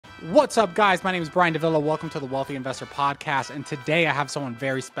What's up, guys? My name is Brian Davila. Welcome to the Wealthy Investor Podcast. And today I have someone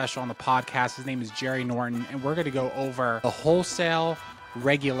very special on the podcast. His name is Jerry Norton, and we're going to go over the wholesale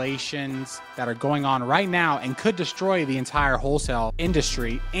regulations that are going on right now and could destroy the entire wholesale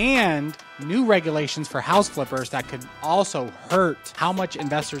industry, and new regulations for house flippers that could also hurt how much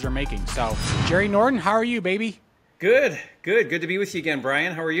investors are making. So, Jerry Norton, how are you, baby? Good to be with you again,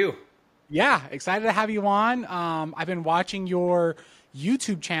 Brian. How are you? Yeah, excited to have you on. I've been watching your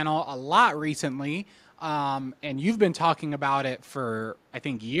YouTube channel a lot recently, and you've been talking about it for, I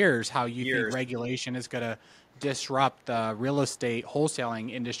think, years, how you think regulation is going to disrupt the real estate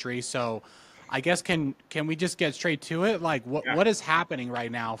wholesaling industry. So I guess can we just get straight to it? Like what is happening right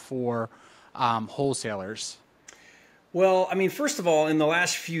now for wholesalers? Well, I mean, first of all, in the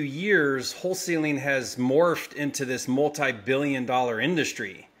last few years, wholesaling has morphed into this multi-billion-dollar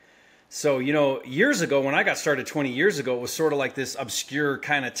industry. So, you know, years ago, when I got started 20 years ago, it was sort of like this obscure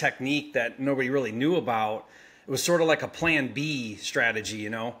kind of technique that nobody really knew about. It was sort of like a plan B strategy, you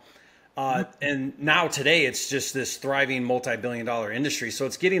know. And now today, it's just this thriving multi-billion-dollar industry. So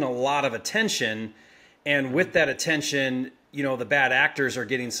it's getting a lot of attention. And with that attention, you know, the bad actors are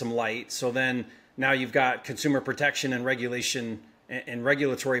getting some light. So then now you've got consumer protection and regulation and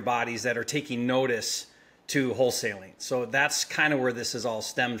regulatory bodies that are taking notice to wholesaling. So that's kind of where this is all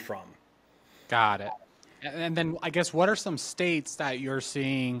stemmed from. Got it. And then I guess what are some states that you're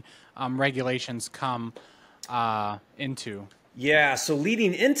seeing regulations come into? Yeah, so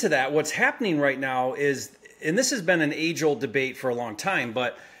leading into that, what's happening right now is, and this has been an age-old debate for a long time,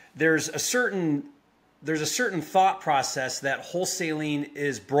 but there's a certain thought process that wholesaling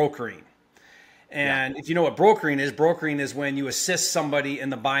is brokering. And if you know what brokering is when you assist somebody in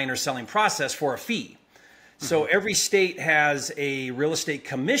the buying or selling process for a fee. So every state has a real estate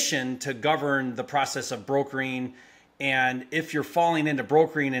commission to govern the process of brokering. And if you're falling into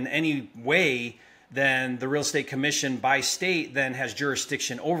brokering in any way, then the real estate commission by state then has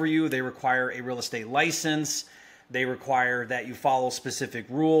jurisdiction over you. They require a real estate license. They require that you follow specific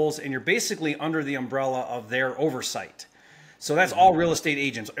rules, and you're basically under the umbrella of their oversight. So that's all real estate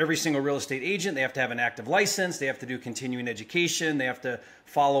agents. Every single real estate agent, they have to have an active license. They have to do continuing education. They have to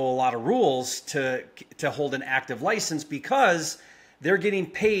follow a lot of rules to hold an active license, because they're getting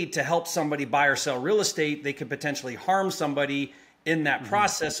paid to help somebody buy or sell real estate. They could potentially harm somebody in that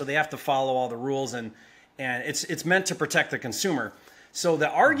process, so they have to follow all the rules, and it's meant to protect the consumer. So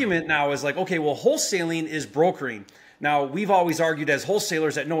the argument now is like, okay, well, wholesaling is brokering. Now, we've always argued as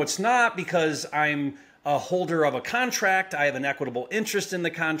wholesalers that no, it's not, because I'm a holder of a contract. I have an equitable interest in the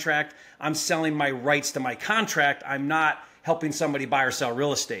contract. I'm selling my rights to my contract. I'm not helping somebody buy or sell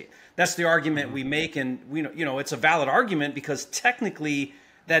real estate. That's the argument we make, and it's a valid argument, because technically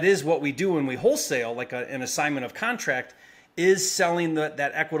that is what we do when we wholesale, like an assignment of contract is selling that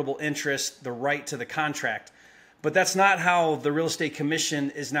equitable interest, the right to the contract. But that's not how the real estate commission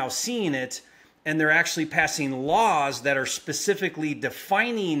is now seeing it, and they're actually passing laws that are specifically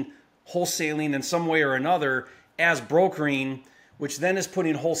defining wholesaling in some way or another as brokering, which then is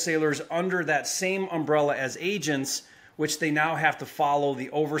putting wholesalers under that same umbrella as agents, which they now have to follow the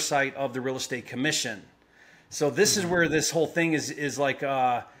oversight of the real estate commission. So this is where this whole thing is like,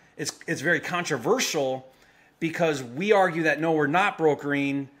 it's very controversial, because we argue that no, we're not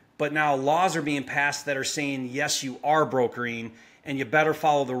brokering, but now laws are being passed that are saying, yes, you are brokering, and you better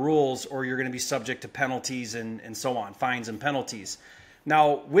follow the rules or you're going to be subject to penalties and so on, fines and penalties.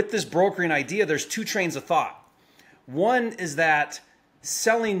 Now, with this brokering idea, there's two trains of thought. One is that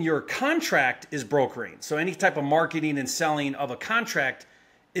selling your contract is brokering. So any type of marketing and selling of a contract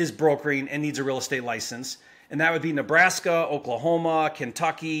is brokering and needs a real estate license. And that would be Nebraska, Oklahoma,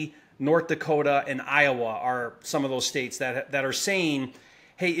 Kentucky, North Dakota, and Iowa are some of those states that are saying,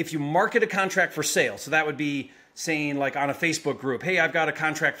 hey, if you market a contract for sale, so that would be saying, like on a Facebook group, hey, I've got a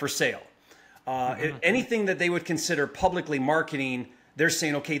contract for sale. Anything that they would consider publicly marketing, they're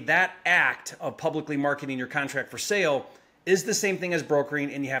saying, okay, that act of publicly marketing your contract for sale is the same thing as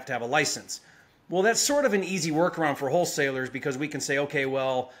brokering, and you have to have a license. Well, that's sort of an easy workaround for wholesalers, because we can say, okay,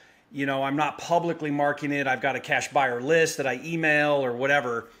 well, you know, I'm not publicly marketing it. I've got a cash buyer list that I email or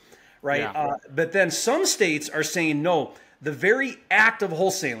whatever, right? Yeah. But then some states are saying, no, the very act of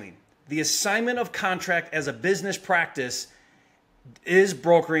wholesaling, the assignment of contract as a business practice, is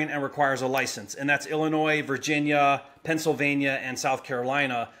brokering and requires a license. And that's Illinois, Virginia, Pennsylvania, and South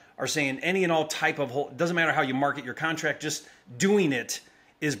Carolina are saying any and all type of, doesn't matter how you market your contract, just doing it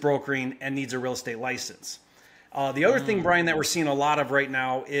is brokering and needs a real estate license. The other thing, Brian, that we're seeing a lot of right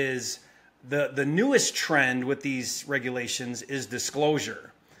now is the newest trend with these regulations is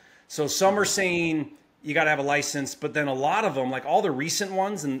disclosure. So some are saying you got to have a license. But then a lot of them, like all the recent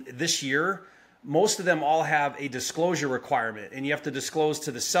ones and this year, most of them all have a disclosure requirement, and you have to disclose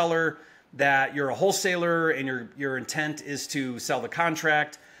to the seller that you're a wholesaler and your intent is to sell the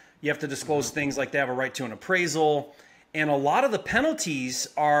contract. You have to disclose things like they have a right to an appraisal. And a lot of the penalties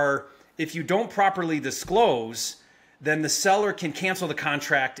are, if you don't properly disclose, then the seller can cancel the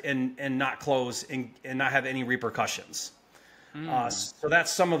contract and not close and not have any repercussions. So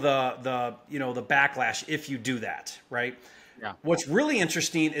that's some of the backlash if you do that, right? Yeah. What's really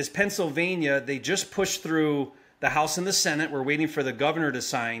interesting is Pennsylvania, they just pushed through the House and the Senate. We're waiting for the governor to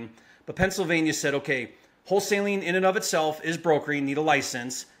sign. But Pennsylvania said, okay, wholesaling in and of itself is brokering, need a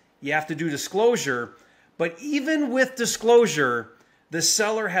license. You have to do disclosure. But even with disclosure, the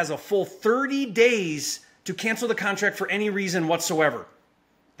seller has a full 30 days to cancel the contract for any reason whatsoever.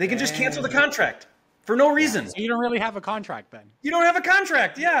 They can just cancel the contract for no reason. So you don't really have a contract then. You don't have a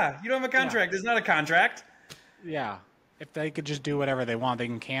contract. Yeah, you don't have a contract. It's not a contract. Yeah. If they could just do whatever they want, they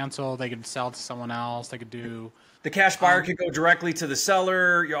can cancel, they could sell to someone else, they could do... The cash buyer could go directly to the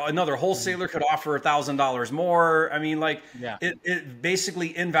seller. Another wholesaler could offer $1,000 more. I mean, like, it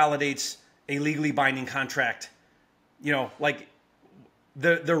basically invalidates a legally binding contract. Like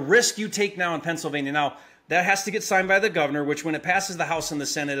the risk you take now in Pennsylvania. Now, that has to get signed by the governor, which when it passes the House and the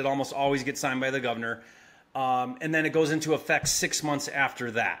Senate, it almost always gets signed by the governor. And then it goes into effect 6 months after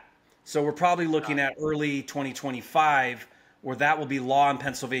that. So we're probably looking at early 2025 where that will be law in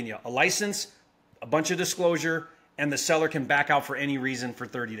Pennsylvania. A license, a bunch of disclosure, and the seller can back out for any reason for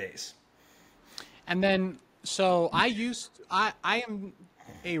 30 days. And then, so I am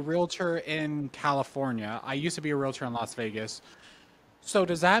a realtor in California. I used to be a realtor in Las Vegas. So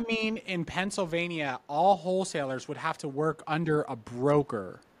does that mean in Pennsylvania, all wholesalers would have to work under a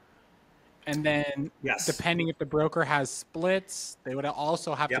broker? And then depending if the broker has splits, they would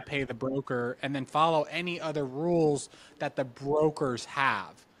also have to pay the broker and then follow any other rules that the brokers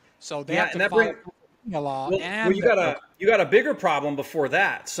have. So they have to follow the law. Well, you got a bigger problem before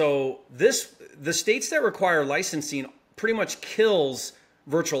that. So the states that require licensing pretty much kills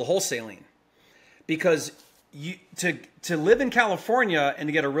virtual wholesaling, because to live in California and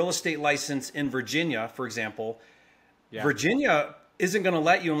to get a real estate license in Virginia, for example, Virginia isn't going to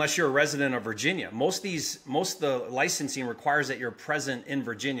let you unless you're a resident of Virginia. Most of the licensing requires that you're present in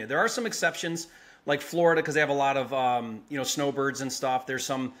Virginia. There are some exceptions, like Florida, because they have a lot of snowbirds and stuff. There's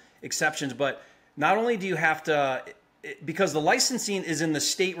some exceptions, but not only do you have to, because the licensing is in the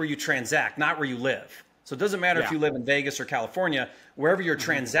state where you transact, not where you live. So it doesn't matter if you live in Vegas or California. Wherever you're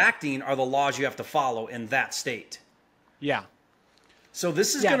transacting are the laws you have to follow in that state. Yeah. So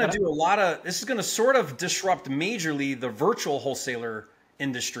this is going to do this is going to sort of disrupt majorly the virtual wholesaler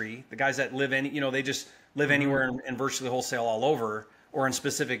industry. The guys that live they just live anywhere and virtually wholesale all over, or in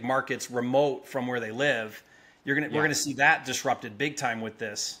specific markets remote from where they live. We're going to see that disrupted big time with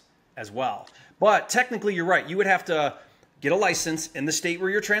this as well. But technically you're right. You would have to get a license in the state where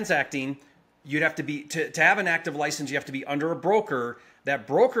you're transacting. You'd have to be, to have an active license, you have to be under a broker. That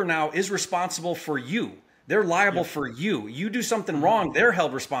broker now is responsible for you. They're liable for you. You do something wrong, they're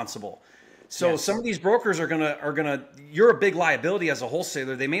held responsible. So some of these brokers are gonna you're a big liability as a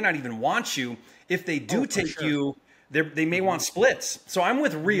wholesaler. They may not even want you. If they do take you, they may want splits. So I'm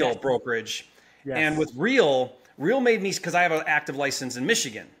with Real Brokerage, and with Real made me, because I have an active license in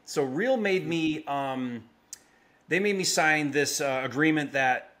Michigan. So Real made me they made me sign this agreement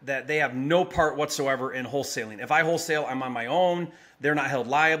that they have no part whatsoever in wholesaling. If I wholesale, I'm on my own. They're not held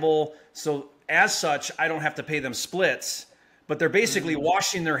liable. So as such, I don't have to pay them splits, but they're basically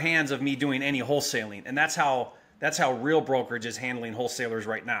washing their hands of me doing any wholesaling. And that's how Real Brokerage is handling wholesalers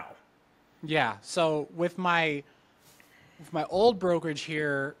right now. Yeah. So with my old brokerage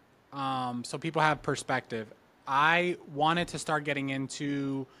here, so people have perspective, I wanted to start getting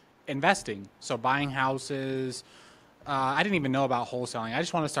into investing. So buying houses. I didn't even know about wholesaling. I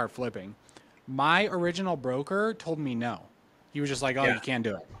just want to start flipping. My original broker told me no. He was just like, oh, you can't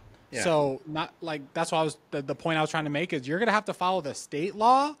do it. Yeah. So not like, that's why the point I was trying to make is you're going to have to follow the state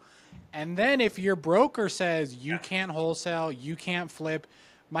law. And then if your broker says you can't wholesale, you can't flip,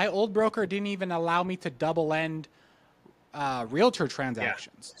 my old broker didn't even allow me to double end realtor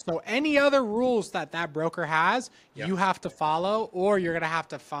transactions. So any other rules that broker has, you have to follow, or you're going to have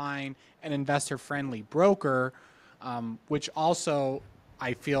to find an investor friendly broker, which also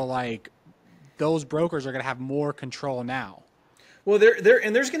I feel like those brokers are going to have more control now. Well,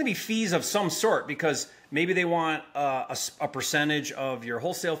 there's going to be fees of some sort, because maybe they want a percentage of your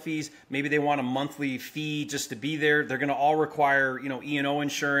wholesale fees. Maybe they want a monthly fee just to be there. They're going to all require, E&O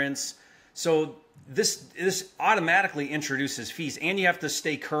insurance. So this automatically introduces fees, and you have to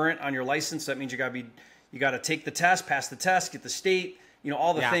stay current on your license. That means you got to be, You got to take the test, pass the test, get the state,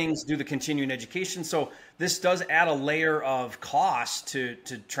 all the things, do the continuing education. So this does add a layer of cost to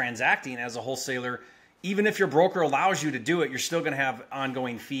transacting as a wholesaler. Even if your broker allows you to do it, you're still going to have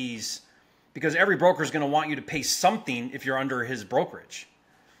ongoing fees because every broker is going to want you to pay something if you're under his brokerage.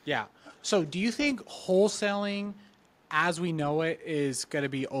 Yeah. So do you think wholesaling as we know it is going to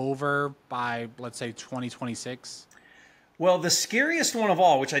be over by, let's say, 2026? Well, the scariest one of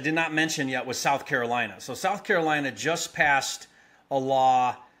all, which I did not mention yet, was South Carolina. So South Carolina just passed a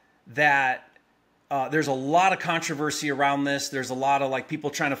law that there's a lot of controversy around this. There's a lot of people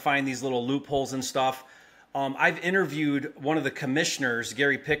trying to find these little loopholes and stuff. I've interviewed one of the commissioners,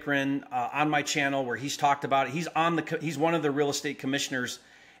 Gary Pickren, on my channel where he's talked about it. He's one of the real estate commissioners,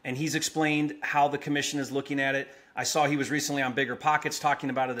 and he's explained how the commission is looking at it. I saw he was recently on Bigger Pockets talking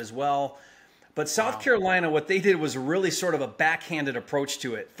about it as well. But South Carolina, what they did was really sort of a backhanded approach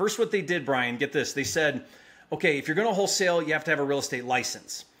to it. First, what they did, Brian, get this. They said, okay, if you're going to wholesale, you have to have a real estate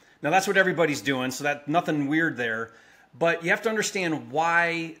license. Now, that's what everybody's doing, so that's nothing weird there. But you have to understand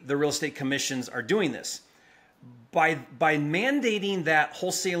why the real estate commissions are doing this. By mandating that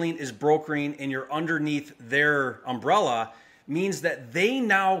wholesaling is brokering and you're underneath their umbrella means that they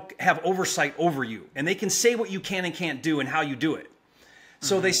now have oversight over you. And they can say what you can and can't do and how you do it.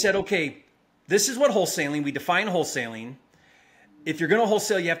 So they said, okay, this is what wholesaling, we define wholesaling. If you're going to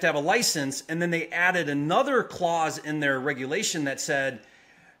wholesale, you have to have a license. And then they added another clause in their regulation that said,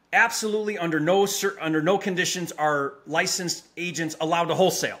 absolutely under no conditions are licensed agents allowed to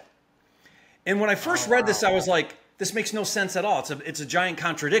wholesale. And when I first read this, I was like, this makes no sense at all. It's a giant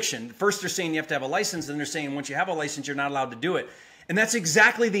contradiction. First, they're saying you have to have a license, then they're saying once you have a license, you're not allowed to do it. And that's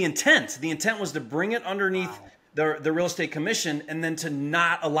exactly the intent. The intent was to bring it underneath the real estate commission and then to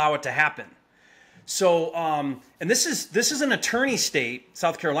not allow it to happen. So, and this is an attorney state.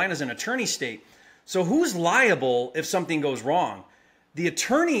 South Carolina is an attorney state. So who's liable if something goes wrong? The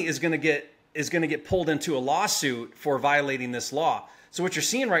attorney is going to get pulled into a lawsuit for violating this law. So what you're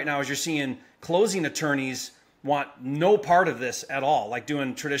seeing right now is you're seeing closing attorneys want no part of this at all, like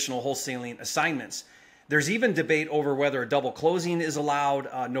doing traditional wholesaling assignments. There's even debate over whether a double closing is allowed.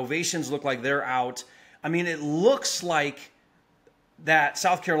 Novations look like they're out. I mean, it looks like that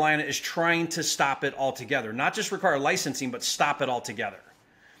South Carolina is trying to stop it altogether, not just require licensing, but stop it altogether.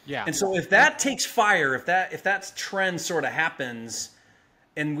 Yeah. And so if that takes fire, if that trend sort of happens,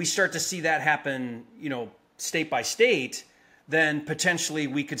 and we start to see that happen, state by state, then potentially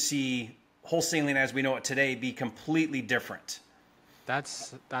we could see wholesaling as we know it today be completely different.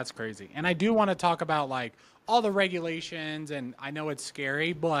 That's crazy. And I do want to talk about all the regulations, and I know it's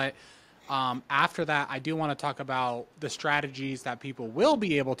scary, but after that, I do want to talk about the strategies that people will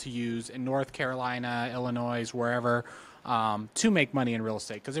be able to use in North Carolina, Illinois, wherever, to make money in real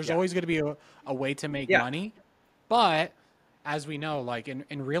estate. Because there's always going to be a way to make money. But as we know,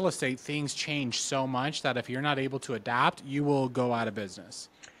 in real estate, things change so much that if you're not able to adapt, you will go out of business.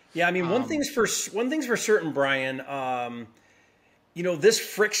 Yeah, I mean, one thing's for certain, Brian. This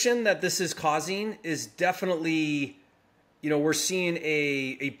friction that this is causing is definitely, we're seeing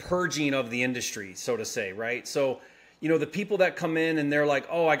a purging of the industry, so to say, right? So, the people that come in and they're like,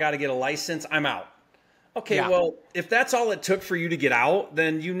 oh, I got to get a license, I'm out. Okay, well, if that's all it took for you to get out,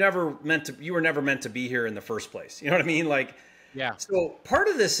 then you were never meant to be here in the first place. You know what I mean? So part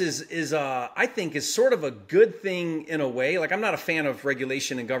of this is I think is sort of a good thing in a way. I'm not a fan of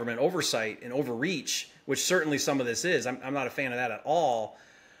regulation and government oversight and overreach, which certainly some of this is. I'm not a fan of that at all.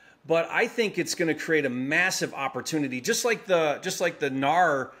 But I think it's going to create a massive opportunity, just like the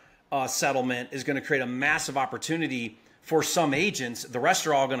NAR settlement is going to create a massive opportunity for some agents. The rest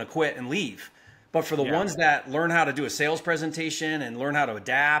are all going to quit and leave. But for the ones that learn how to do a sales presentation and learn how to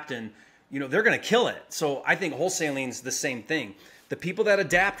adapt, and they're going to kill it. So I think wholesaling's the same thing. The people that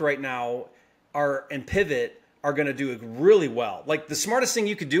adapt right now and pivot are going to do really well. The smartest thing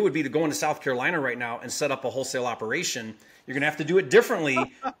you could do would be to go into South Carolina right now and set up a wholesale operation. You're going to have to do it differently.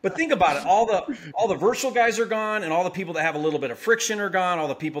 But think about it. All the virtual guys are gone, and all the people that have a little bit of friction are gone. All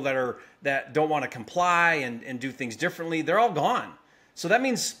the people that don't want to comply and do things differently, they're all gone. So that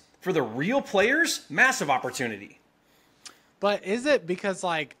means for the real players, massive opportunity. But is it because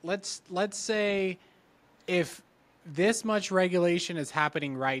let's say if this much regulation is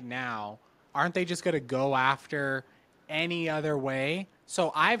happening right now, aren't they just going to go after any other way?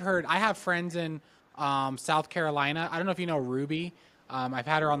 So I have friends in South Carolina. I don't know if you know Ruby. I've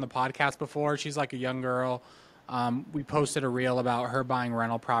had her on the podcast before. She's a young girl. We posted a reel about her buying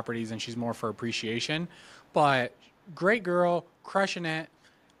rental properties, and she's more for appreciation. But great girl, crushing it.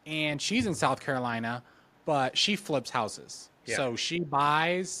 And she's in South Carolina, but she flips houses. Yeah. So she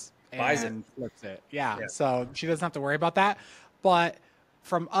buys Buys it. and flips it. Yeah. Yeah. So she doesn't have to worry about that. But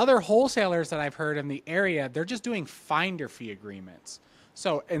from other wholesalers that I've heard in the area, they're just doing finder fee agreements.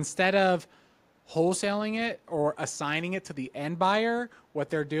 So instead of wholesaling it or assigning it to the end buyer, what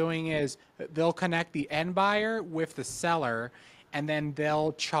they're doing is they'll connect the end buyer with the seller, and then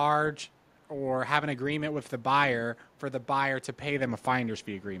they'll charge or have an agreement with the buyer for the buyer to pay them a finder's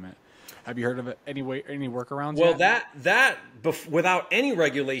fee agreement. Have you heard of it? Any workarounds? Well, yet? without any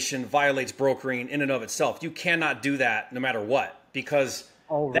regulation violates brokering in and of itself. You cannot do that no matter what, because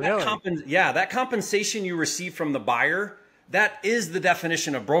that compensation you receive from the buyer, that is the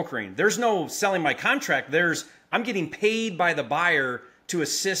definition of brokering. There's no selling my contract. I'm getting paid by the buyer to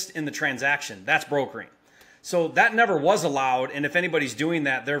assist in the transaction. That's brokering. So that never was allowed. And if anybody's doing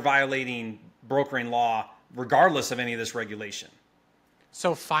that, they're violating brokering law, regardless of any of this regulation.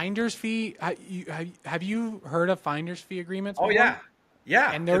 So finder's fee, have you heard of finder's fee agreements before? Oh, yeah.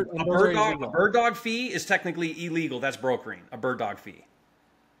 Yeah. And a bird dog fee is technically illegal. That's brokering, a bird dog fee.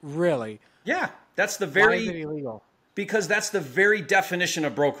 Really? Yeah. That's the Why is it illegal? Because that's the very definition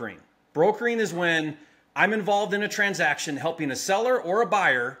of brokering. Brokering is when I'm involved in a transaction helping a seller or a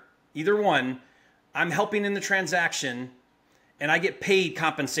buyer, either one. I'm helping in the transaction and I get paid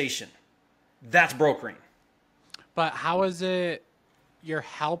compensation. That's brokering. But how is it you're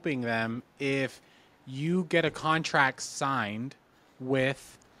helping them if you get a contract signed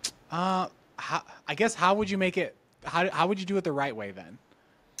with, I guess, how would you make it, how would you do it the right way then?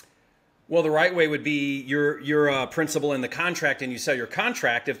 Well, the right way would be you're a principal in the contract and you sell your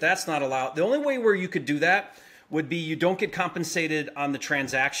contract. If that's not allowed, the only way where you could do that would be you don't get compensated on the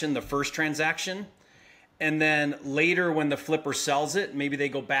transaction, the first transaction. And then later when the flipper sells it, maybe they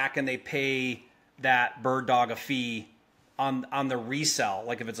go back and they pay that bird dog a fee on the resell.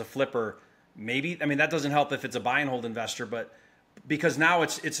 Like if it's a flipper, maybe, I mean, that doesn't help if it's a buy and hold investor, but because now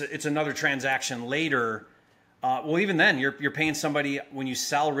it's another transaction later. Well, even then you're paying somebody when you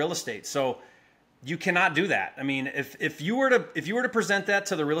sell real estate. So you cannot do that. I mean, if you were to present that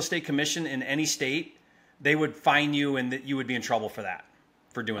to the real estate commission in any state, they would fine you and that you would be in trouble for that,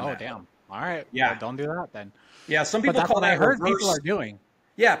 for doing that. Oh, damn. All right. Yeah. Well, don't do that then. Yeah. Some people call that I heard reverse, people are doing.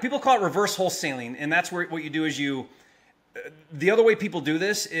 Yeah. People call it reverse wholesaling. And that's where what you do is the other way people do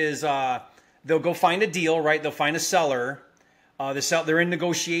this is they'll go find a deal, right? They'll find a seller. They're in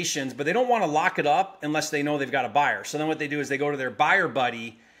negotiations, but they don't want to lock it up unless they know they've got a buyer. So then what they do is they go to their buyer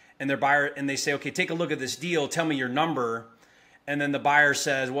buddy and they say, okay, take a look at this deal. Tell me your number. And then the buyer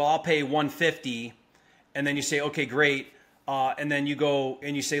says, well, I'll pay $150. And then you say, okay, great. And then you go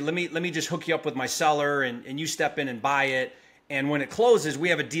and you say, let me just hook you up with my seller and you step in and buy it. And when it closes, we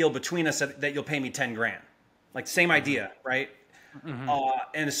have a deal between us that you'll pay me 10 grand. Like same idea, right? Mm-hmm.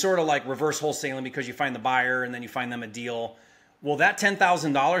 And it's sort of like reverse wholesaling because you find the buyer and then you find them a deal. Well, that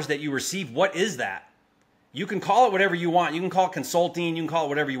 $10,000 that you receive, what is that? You can call it whatever you want. You can call it consulting. You can call it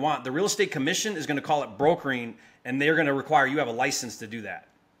whatever you want. The real estate commission is going to call it brokering, and they're going to require you have a license to do that.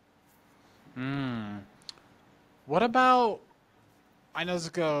 What about, I know this is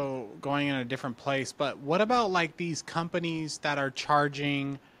going in a different place, but what about like these companies that are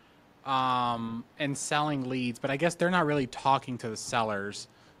charging and selling leads, but I guess they're not really talking to the sellers.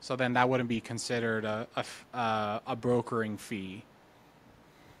 So then that wouldn't be considered a brokering fee,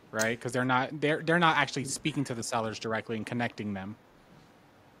 right? Because they're not actually speaking to the sellers directly and connecting them.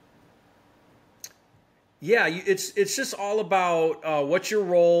 Yeah, it's just all about what's your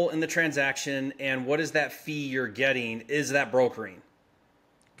role in the transaction and what is that fee you're getting? Is that brokering?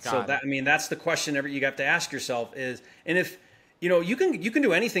 That's the question you have to ask yourself is, and if you can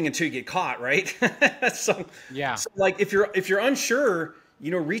do anything until you get caught, right? So like if you're unsure.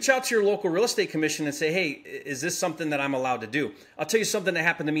 Reach out to your local real estate commission and say, hey, is this something that I'm allowed to do? I'll tell you something that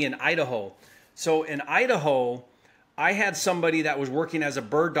happened to me in Idaho. So in Idaho, I had somebody that was working as a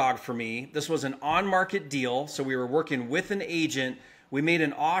bird dog for me. This was an on-market deal. So we were working with an agent. We made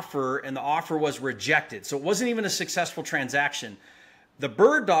an offer and the offer was rejected. So it wasn't even a successful transaction. The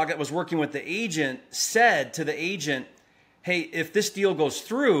bird dog that was working with the agent said to the agent, hey, if this deal goes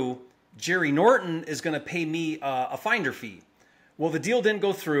through, Jerry Norton is going to pay me a finder fee. Well, the deal didn't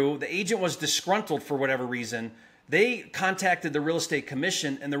go through. The agent was disgruntled for whatever reason. They contacted the real estate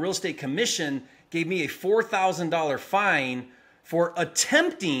commission, and the real estate commission gave me a $4,000 fine for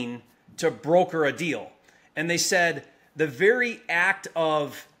attempting to broker a deal. And they said the very act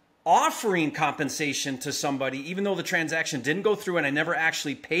of offering compensation to somebody, even though the transaction didn't go through and I never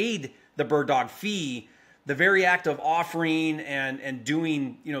actually paid the bird dog fee, the very act of offering and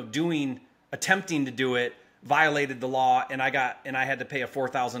attempting to do it violated the law, and I had to pay a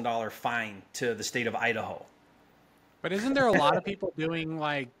 $4,000 fine to the state of Idaho. But isn't there a lot of people doing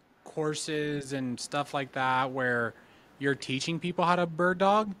like courses and stuff like that where you're teaching people how to bird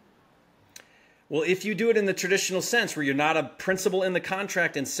dog? Well, if you do it in the traditional sense where you're not a principal in the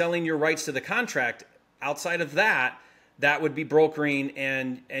contract and selling your rights to the contract, outside of that, that would be brokering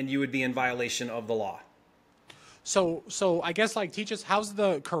and you would be in violation of the law. So I guess like teach us how's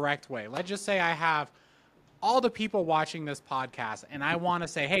the correct way. Let's just say I have all the people watching this podcast and I want to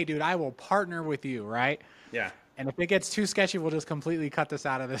say, hey dude, I will partner with you, right? Yeah. And if it gets too sketchy, we'll just completely cut this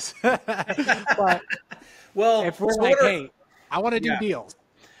out of this. But well, if we're like, hey, I want to do deals,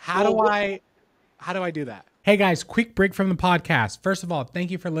 how do I do that? Hey guys, quick break from the podcast. First of all, thank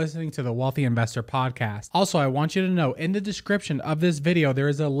you for listening to the Wealthy Investor Podcast. Also, I want you to know in the description of this video, there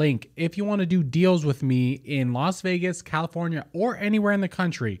is a link. If you want to do deals with me in Las Vegas, California, or anywhere in the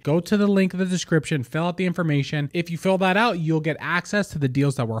country, go to the link in the description, fill out the information. If you fill that out, you'll get access to the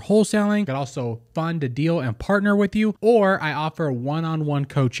deals that we're wholesaling. You can also fund a deal and partner with you, or I offer one-on-one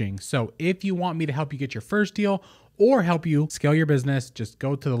coaching. So if you want me to help you get your first deal, or help you scale your business, just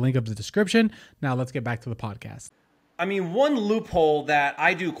go to the link of the description. Now let's get back to the podcast. I mean, one loophole that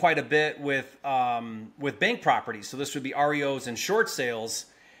I do quite a bit with bank properties, so this would be REOs and short sales.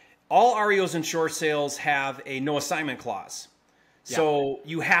 All REOs and short sales have a no assignment clause. So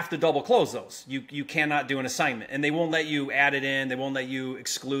you have to double close those. You cannot do an assignment, and they won't let you add it in. They won't let you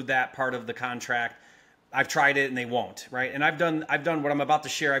exclude that part of the contract. I've tried it and they won't, right? And I've done what I'm about to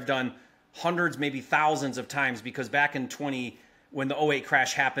share. I've done hundreds, maybe thousands of times, because back in when the '08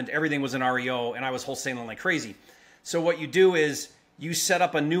 crash happened, everything was an REO and I was wholesaling like crazy. So what you do is you set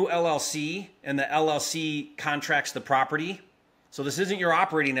up a new LLC and the LLC contracts the property. So this isn't your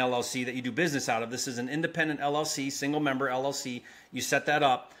operating LLC that you do business out of. This is an independent LLC, single member LLC. You set that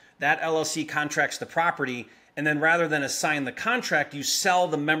up. That LLC contracts the property. And then rather than assign the contract, you sell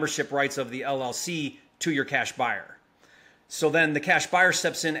the membership rights of the LLC to your cash buyer. So then the cash buyer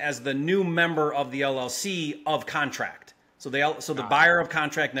steps in as the new member of the LLC of contract. So the buyer of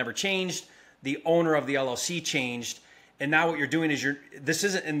contract never changed. The owner of the LLC changed. And now what you're doing is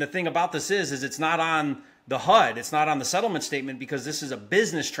and the thing about this is it's not on the HUD. It's not on the settlement statement, because this is a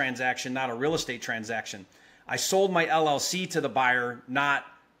business transaction, not a real estate transaction. I sold my LLC to the buyer, not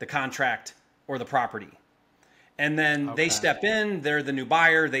the contract or the property. And then they step in, they're the new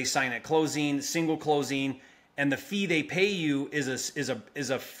buyer, they sign at closing, single closing. And the fee they pay you is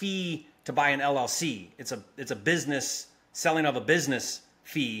a fee to buy an LLC. It's a business selling of a business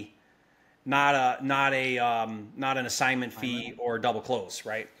fee, not an assignment fee or double close,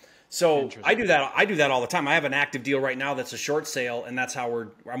 right? So I do that all the time. I have an active deal right now that's a short sale, and that's how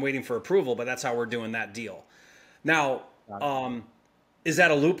I'm waiting for approval, but that's how we're doing that deal. Now, is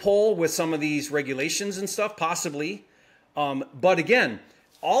that a loophole with some of these regulations and stuff? Possibly, but again,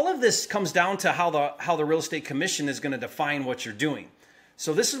 all of this comes down to how the real estate commission is going to define what you're doing.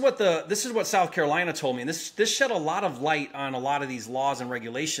 So this is what South Carolina told me. And this shed a lot of light on a lot of these laws and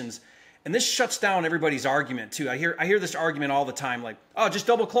regulations. And this shuts down everybody's argument too. I hear this argument all the time, like, oh, just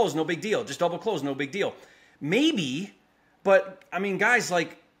double close, no big deal. Just double close, no big deal. Maybe, but I mean, guys,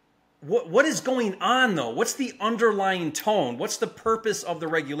 like, what is going on though? What's the underlying tone? What's the purpose of the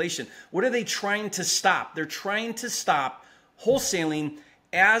regulation? What are they trying to stop? They're trying to stop wholesaling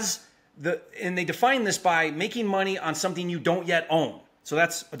and they define this by making money on something you don't yet own. So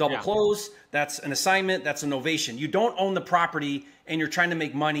that's a double close, that's an assignment, that's a novation. You don't own the property and you're trying to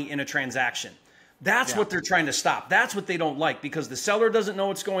make money in a transaction. That's what they're trying to stop. That's what they don't like, because the seller doesn't know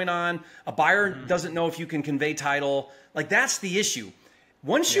what's going on. A buyer doesn't know if you can convey title. Like, that's the issue.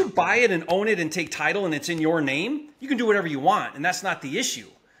 Once you buy it and own it and take title and it's in your name, you can do whatever you want. And that's not the issue.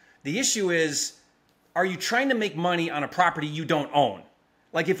 The issue is, are you trying to make money on a property you don't own?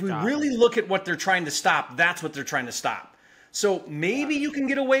 Like, if we really look at what they're trying to stop, that's what they're trying to stop. So maybe you can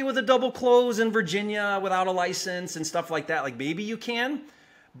get away with a double close in Virginia without a license and stuff like that. Like, maybe you can.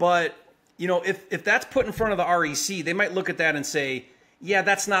 But, you know, if that's put in front of the REC, they might look at that and say, yeah,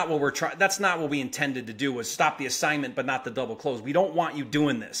 that's not what we're trying. That's not what we intended to do, was stop the assignment but not the double close. We don't want you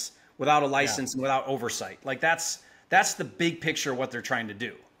doing this without a license and without oversight. Like, that's the big picture of what they're trying to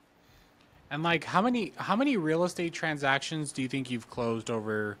do. And like, how many real estate transactions do you think you've closed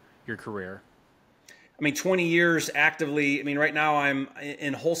over your career? I mean, 20 years actively. I mean, right now I'm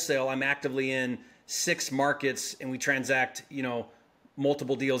in wholesale. I'm actively in 6 markets, and we transact, you know,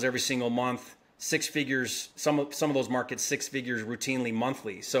 multiple deals every single month, 6 figures. Some of those markets, 6 figures routinely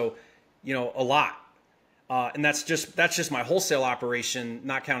monthly. So, you know, a lot. And that's just my wholesale operation,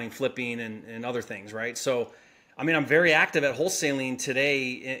 not counting flipping and other things, right? So, I mean, I'm very active at wholesaling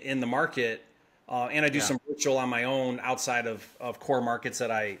today in the market, and I do some virtual on my own outside of core markets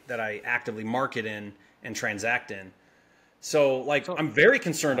that I actively market in and transact in. So like, I'm very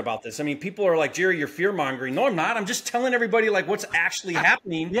concerned about this. I mean, people are like, Jerry, you're fear mongering. No, I'm not. I'm just telling everybody like what's actually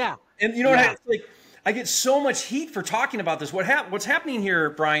happening. Yeah. And you know what it's like, I get so much heat for talking about this. What's happening here,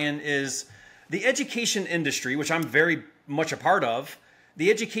 Brian, is the education industry, which I'm very much a part of. The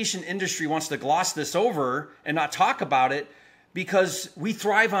education industry wants to gloss this over and not talk about it because we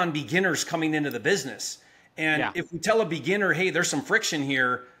thrive on beginners coming into the business. And if we tell a beginner, hey, there's some friction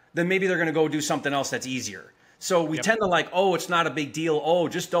here, then maybe they're going to go do something else that's easier. So we tend to like, oh, it's not a big deal. Oh,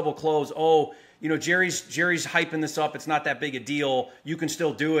 just double close. Oh, you know, Jerry's hyping this up. It's not that big a deal. You can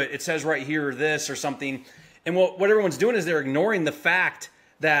still do it. It says right here this or something. And what everyone's doing is they're ignoring the fact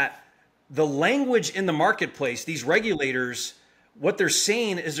that the language in the marketplace, these regulators, what they're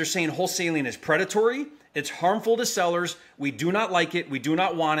saying is they're saying wholesaling is predatory. It's harmful to sellers. We do not like it. We do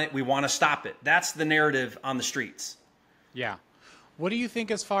not want it. We want to stop it. That's the narrative on the streets. Yeah. What do you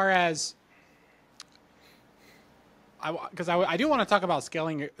think as far as, because I do want to talk about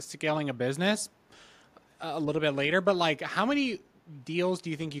scaling a business a little bit later, but like how many deals do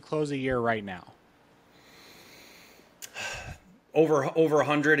you think you close a year right now? Over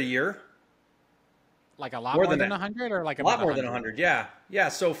 100 a year. Like a lot more than 100 or like a lot more than 100. Yeah. Yeah.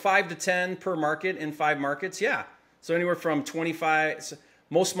 So 5 to 10 per market in 5 markets. Yeah. So anywhere from 25,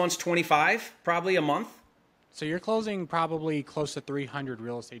 most months 25, probably a month. So you're closing probably close to 300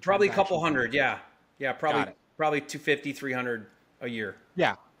 real estate transactions. Probably a couple hundred. Yeah. Yeah. Probably 250, 300 a year.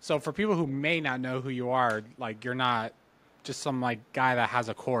 Yeah. So for people who may not know who you are, like you're not just some like guy that has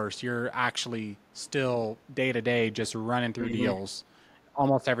a course. You're actually still day to day just running through deals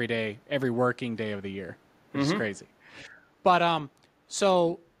almost every day, every working day of the year, which is crazy. But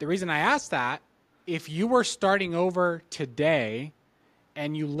so the reason I asked that, if you were starting over today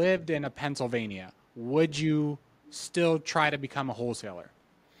and you lived in a Pennsylvania, would you still try to become a wholesaler?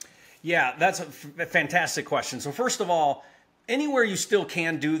 Yeah, that's a fantastic question. So first of all, anywhere you still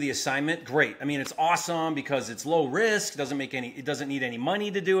can do the assignment, great. I mean, it's awesome because it's low risk. It doesn't need any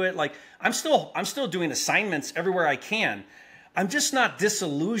money to do it. Like I'm still doing assignments everywhere I can. I'm just not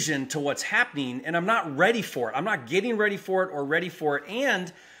disillusioned to what's happening, and I'm not ready for it. I'm not getting ready for it or ready for it,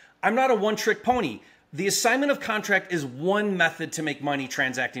 and I'm not a one-trick pony. The assignment of contract is one method to make money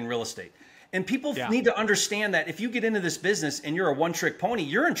transacting real estate. And people need to understand that if you get into this business and you're a one-trick pony,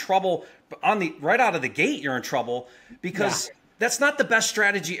 you're in trouble right out of the gate. You're in trouble because that's not the best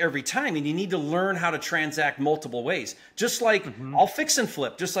strategy every time. And you need to learn how to transact multiple ways. Just like I'll fix and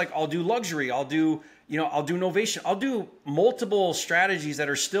flip, just like I'll do luxury, I'll do novation, I'll do multiple strategies that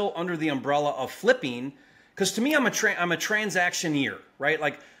are still under the umbrella of flipping. Because to me, I'm a transactioneer, right?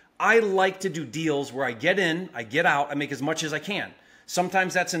 Like I like to do deals where I get in, I get out, I make as much as I can.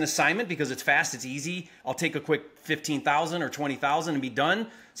 Sometimes that's an assignment because it's fast, it's easy. I'll take a quick $15,000 or $20,000 and be done.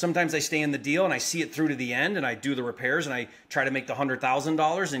 Sometimes I stay in the deal and I see it through to the end and I do the repairs and I try to make the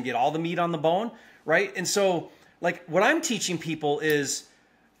 $100,000 and get all the meat on the bone, right? And so like what I'm teaching people is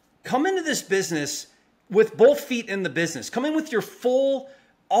come into this business with both feet in the business. Come in with your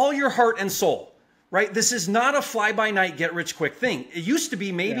all your heart and soul. Right? This is not a fly-by-night, get-rich-quick thing. It used to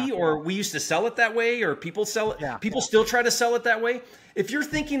be maybe, or we used to sell it that way, or people sell it. People still try to sell it that way. If you're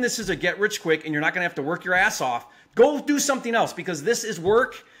thinking this is a get-rich-quick and you're not going to have to work your ass off, go do something else because this is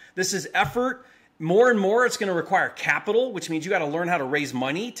work. This is effort. More and more, it's going to require capital, which means you got to learn how to raise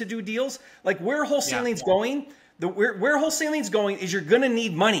money to do deals. Like where wholesaling's going, where wholesaling's going is you're going to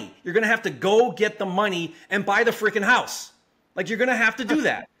need money. You're going to have to go get the money and buy the freaking house. Like you're going to have to do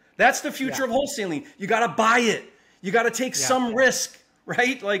that. That's the future of wholesaling. You got to buy it. You got to take some risk,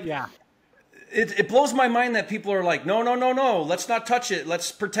 right? Like, it blows my mind that people are like, no, let's not touch it.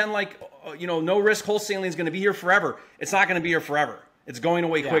 Let's pretend like, no risk wholesaling is going to be here forever. It's not going to be here forever. It's going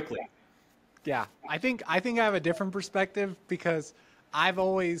away quickly. Yeah. I think I have a different perspective because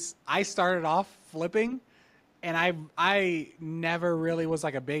I started off flipping and I never really was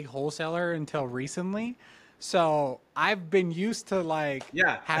like a big wholesaler until recently. So I've been used to like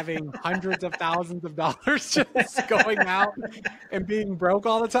having hundreds of thousands of dollars just going out and being broke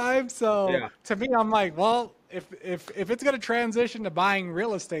all the time. So to me, I'm like, well, if it's going to transition to buying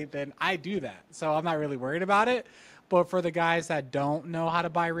real estate, then I do that. So I'm not really worried about it. But for the guys that don't know how to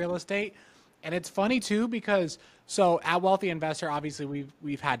buy real estate, and it's funny too, because so at Wealthy Investor, obviously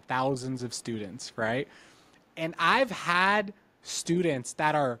we've had thousands of students, right? And I've had students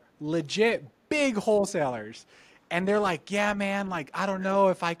that are legit big wholesalers and they're like, yeah, man, like, I don't know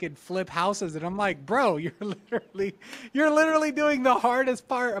if I could flip houses. And I'm like, bro, you're literally doing the hardest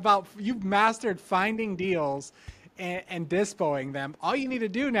part you've mastered finding deals and dispoing them. All you need to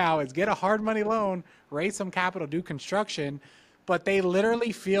do now is get a hard money loan, raise some capital, do construction, but they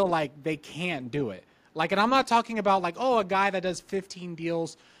literally feel like they can't do it. Like, and I'm not talking about like, oh, a guy that does 15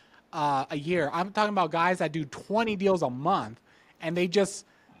 deals a year. I'm talking about guys that do 20 deals a month, and they just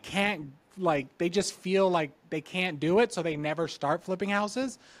can't, like, they just feel like they can't do it, so they never start flipping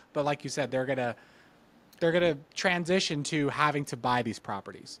houses. But like you said, they're gonna transition to having to buy these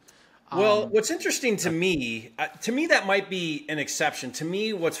properties. Well, what's interesting to me that might be an exception. To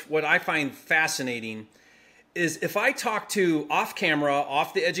me, what I find fascinating is if I talk to off camera,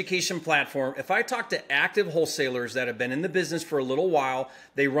 off the education platform, if I talk to active wholesalers that have been in the business for a little while,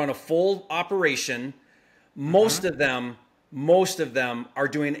 they run a full operation. Most of them are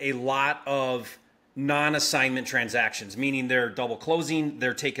doing a lot of non-assignment transactions, meaning they're double closing,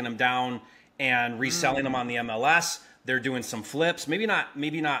 they're taking them down and reselling them on the MLS. They're doing some flips, maybe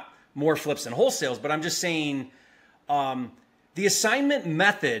not more flips than wholesales, but I'm just saying the assignment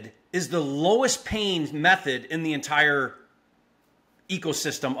method is the lowest paying method in the entire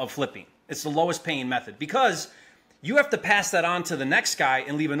ecosystem of flipping. It's the lowest paying method because you have to pass that on to the next guy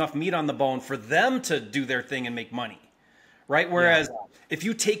and leave enough meat on the bone for them to do their thing and make money, right? Whereas if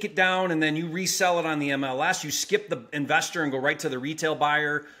you take it down and then you resell it on the MLS, you skip the investor and go right to the retail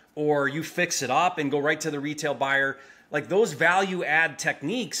buyer, or you fix it up and go right to the retail buyer. Like, those value add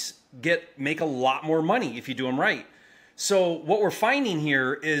techniques make a lot more money if you do them right. So what we're finding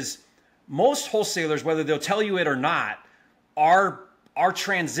here is most wholesalers, whether they'll tell you it or not, are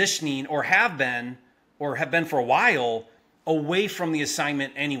transitioning or have been for a while away from the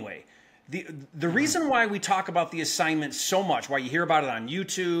assignment anyway. The reason why we talk about the assignment so much, why you hear about it on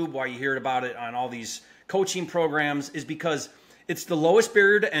YouTube, why you hear about it on all these coaching programs, is because it's the lowest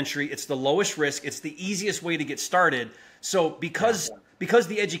barrier to entry, it's the lowest risk, it's the easiest way to get started. So because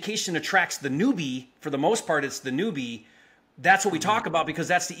the education attracts the newbie, for the most part it's the newbie, that's what we talk about, because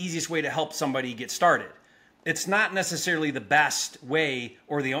that's the easiest way to help somebody get started. It's not necessarily the best way,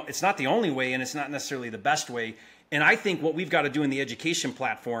 or it's not the only way, and it's not necessarily the best way. And I think what we've got to do in the education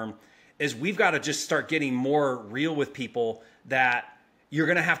platform is we've got to just start getting more real with people that you're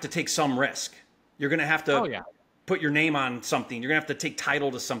going to have to take some risk. You're going to have to put your name on something. You're going to have to take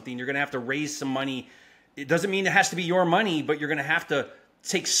title to something. You're going to have to raise some money. It doesn't mean it has to be your money, but you're going to have to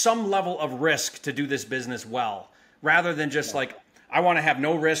take some level of risk to do this business well, rather than just like, I want to have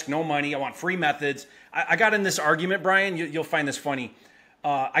no risk, no money. I want free methods. I got in this argument, Brian. You'll find this funny.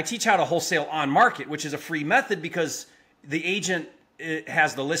 I teach how to wholesale on market, which is a free method because the agent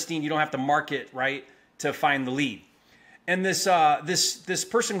has the listing. You don't have to market, right, to find the lead. And this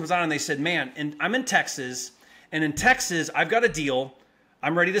person was on and they said, man, and I'm in Texas, and in Texas, I've got a deal.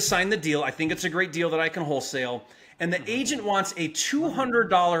 I'm ready to sign the deal. I think it's a great deal that I can wholesale. And the agent wants a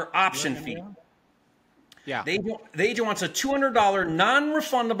 $200 option fee. Yeah. The agent wants a $200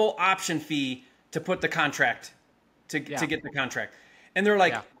 non-refundable option fee to put the contract, to get the contract. And they're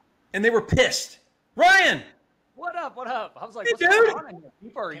like, and they were pissed. Ryan! What up? What up? I was like, hey, what's dude! going on here?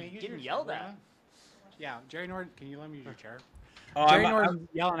 People are getting yelled at. Yeah, Jerry Norton, can you let me use your chair? Oh, Jerry Norton's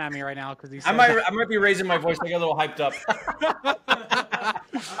yelling at me right now because he's. I might be raising my voice. I get a little hyped up.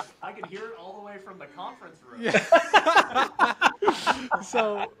 I can hear it all the way from the conference room. Yeah.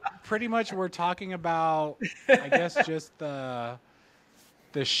 So pretty much we're talking about, I guess, just the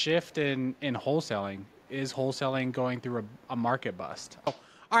shift in wholesaling. Is wholesaling going through a market bust? Oh,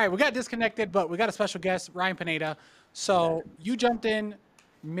 all right, we got disconnected, but we got a special guest, Ryan Pineda. So you jumped in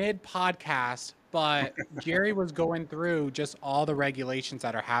mid-podcast, but Jerry was going through just all the regulations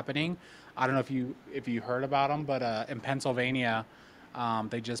that are happening. I don't know if you heard about them, but in Pennsylvania,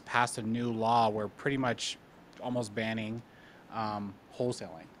 they just passed a new law where pretty much almost banning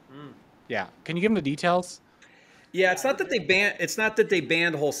wholesaling. Yeah, can you give them the details? Yeah, it's not that they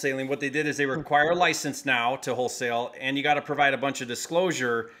banned wholesaling. What they did is they require a license now to wholesale, and you got to provide a bunch of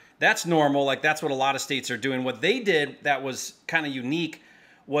disclosure. That's normal. Like, that's what a lot of states are doing. What they did that was kind of unique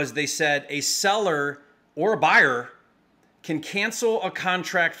was they said a seller or a buyer can cancel a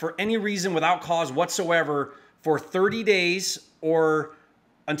contract for any reason without cause whatsoever for 30 days or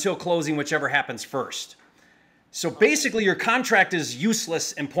until closing, whichever happens first. So basically, your contract is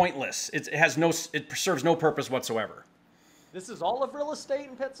useless and pointless. It serves no purpose whatsoever. This is all of real estate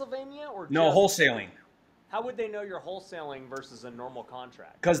in Pennsylvania, or no, wholesaling? How would they know you're wholesaling versus a normal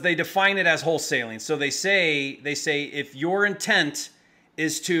contract? Because they define it as wholesaling. So they say if your intent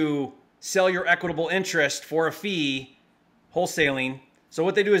is to sell your equitable interest for a fee, wholesaling. So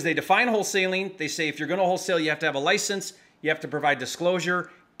what they do is they define wholesaling. They say if you're going to wholesale, you have to have a license, you have to provide disclosure,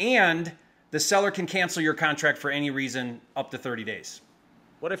 and the seller can cancel your contract for any reason up to 30 days.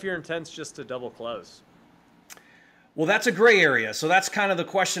 What if your intent's just to double close? Well, that's a gray area. So that's kind of the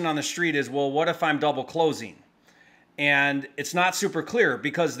question on the street is, well, what if I'm double closing? And it's not super clear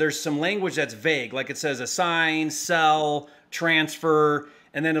because there's some language that's vague. Like it says assign, sell, transfer.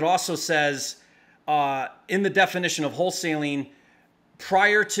 And then it also says in the definition of wholesaling,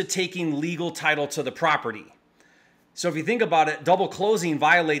 prior to taking legal title to the property. So if you think about it, double closing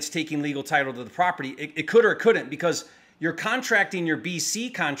violates taking legal title to the property. It could or it couldn't because you're contracting your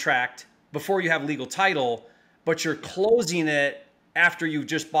BC contract before you have legal title, but you're closing it after you've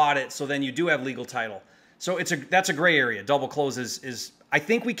just bought it. So then you do have legal title. So that's a gray area. Double close is I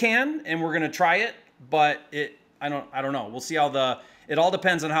think we can, and we're going to try it, but I don't know. We'll see how it all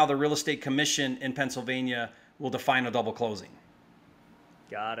depends on how the real estate commission in Pennsylvania will define a double closing.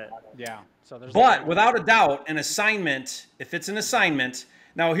 Got it. Yeah. So there's But without a doubt, an assignment, if it's an assignment,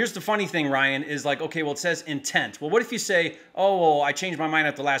 now here's the funny thing, Ryan, is like, okay, well, it says intent. Well, what if you say, oh, well, I changed my mind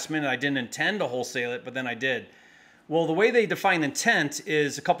at the last minute. I didn't intend to wholesale it, but then I did. Well, the way they define intent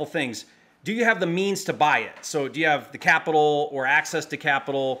is a couple things. Do you have the means to buy it? So do you have the capital or access to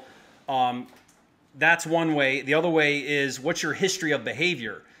capital? That's one way. The other way is what's your history of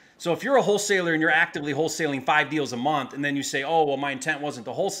behavior? So if you're a wholesaler and you're actively wholesaling 5 deals a month and then you say, oh, well, my intent wasn't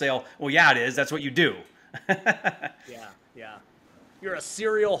to wholesale. Well, yeah, it is. That's what you do. Yeah. You're a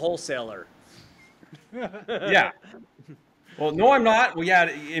serial wholesaler. Yeah. Well, no, I'm not. Well,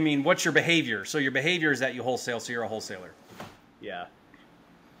 yeah, I mean, what's your behavior? So your behavior is that you wholesale, so you're a wholesaler. Yeah.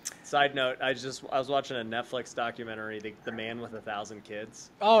 Side note, I was watching a Netflix documentary, The Man with 1,000 Kids.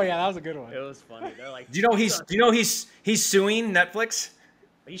 Oh yeah, that was a good one. It was funny. They're like, Do you know he's suing Netflix?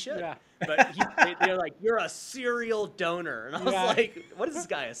 He should. Yeah. But they're like, you're a serial donor. And I was like, what is this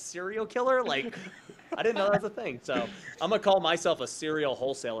guy, a serial killer? Like, I didn't know that was a thing. So I'm going to call myself a serial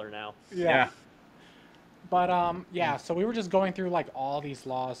wholesaler now. Yeah. But yeah, so we were just going through like all these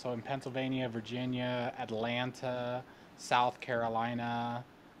laws. So in Pennsylvania, Virginia, Atlanta, South Carolina.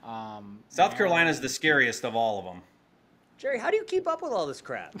 South Carolina is the scariest of all of them. Jerry, how do you keep up with all this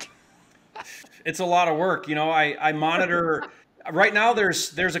crap? It's a lot of work. You know, I monitor. Right now,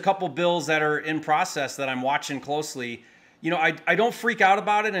 there's a couple bills that are in process that I'm watching closely. You know, I don't freak out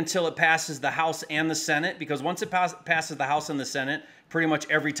about it until it passes the House and the Senate, because once it passes the House and the Senate, pretty much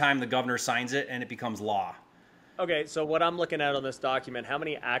every time the governor signs it and it becomes law. Okay, so what I'm looking at on this document, how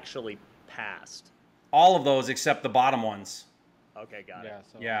many actually passed? All of those except the bottom ones. Okay, got it.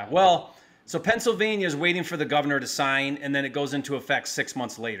 Yeah. Well, so Pennsylvania is waiting for the governor to sign, and then it goes into effect 6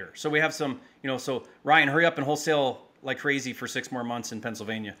 months later. So we have some, you know, so Ryan, hurry up and wholesale like crazy for 6 more months in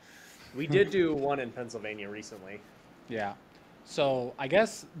Pennsylvania. We did do one in Pennsylvania recently. Yeah. So I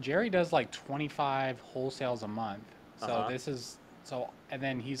guess Jerry does like 25 wholesales a month. So this is and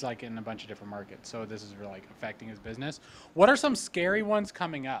then he's like in a bunch of different markets. So this is really like affecting his business. What are some scary ones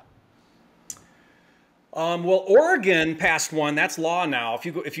coming up? Well, Oregon passed one. That's law now.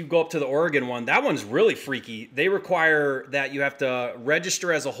 If you go up to the Oregon one, that one's really freaky. They require that you have to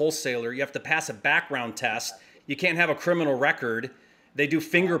register as a wholesaler. You have to pass a background test. You can't have a criminal record. They do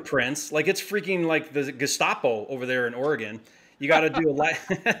fingerprints. Like, it's freaking like the Gestapo over there in Oregon. You got to do a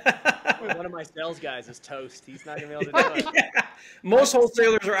One of my sales guys is toast. He's not going to be able to do it. Yeah. Most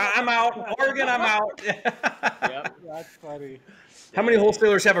wholesalers are, I'm out. Oregon, I'm out. Yep. That's funny. How many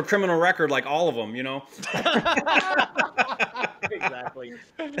wholesalers have a criminal record? Like all of them, you know? Exactly.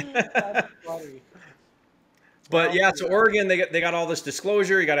 That's funny. But yeah, so Oregon, they got all this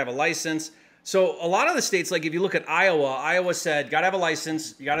disclosure. You got to have a license. So a lot of the states, like if you look at Iowa said, got to have a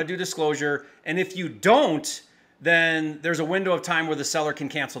license, you got to do disclosure. And if you don't, then there's a window of time where the seller can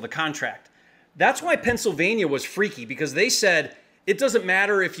cancel the contract. That's why Pennsylvania was freaky, because they said it doesn't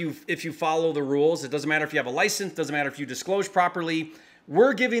matter if you follow the rules. It doesn't matter if you have a license. It doesn't matter if you disclose properly.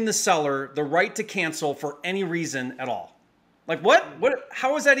 We're giving the seller the right to cancel for any reason at all. Like what?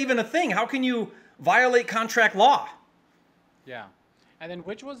 How is that even a thing? How can you violate contract law? Yeah. And then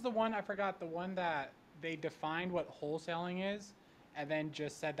which was the one, I forgot, the one that they defined what wholesaling is and then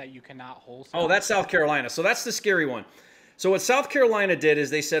just said that you cannot wholesale? Oh, that's South Carolina. So that's the scary one. So what South Carolina did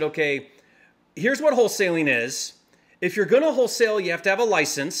is they said, okay, here's what wholesaling is. If you're going to wholesale, you have to have a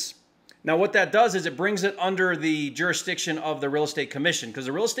license. Now, what that does is it brings it under the jurisdiction of the Real Estate Commission, because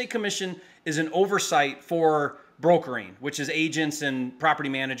the Real Estate Commission is an oversight for brokering, which is agents and property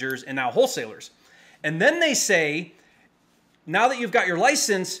managers and now wholesalers. And then they say, now that you've got your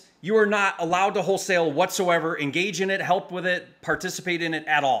license, you are not allowed to wholesale whatsoever, engage in it, help with it, participate in it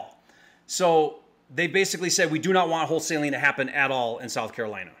at all. So they basically said, we do not want wholesaling to happen at all in South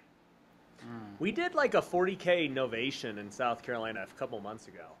Carolina. We did like a 40K novation in South Carolina a couple months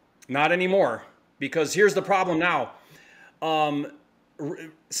ago. Not anymore, because here's the problem now.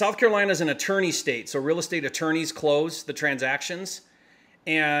 South Carolina is an attorney state, so real estate attorneys close the transactions.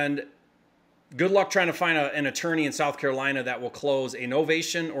 And good luck trying to find an attorney in South Carolina that will close a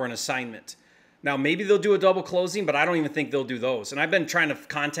novation or an assignment. Now, maybe they'll do a double closing, but I don't even think they'll do those. And I've been trying to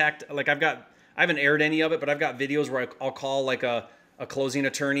contact, like I haven't aired any of it, but I've got videos where I'll call like a closing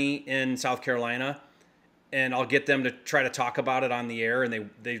attorney in South Carolina, and I'll get them to try to talk about it on the air, and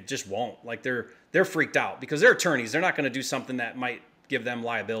they just won't. Like they're freaked out because they're attorneys. They're not going to do something that might give them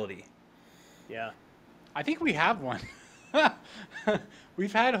liability. Yeah. I think we have one.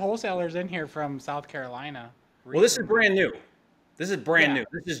 We've had wholesalers in here from South Carolina. Recently. Well, this is brand new. This is brand Yeah. new.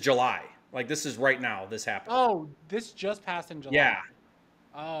 This is July. Like this is right now. This happened. Oh, this just passed in July. Yeah.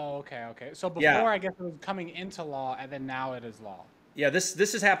 Oh, okay. So before, Yeah. I guess it was coming into law, and then now it is law. Yeah, this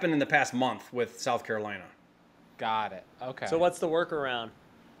has happened in the past month with South Carolina. Got it. Okay. So what's the workaround?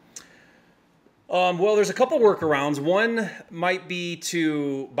 Well, there's a couple workarounds. One might be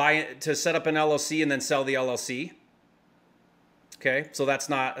to set up an LLC and then sell the LLC. Okay, so that's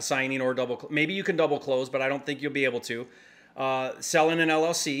not a signing or double. Maybe you can double close, but I don't think you'll be able to. Selling an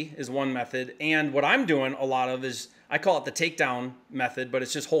LLC is one method, and what I'm doing a lot of is I call it the takedown method, but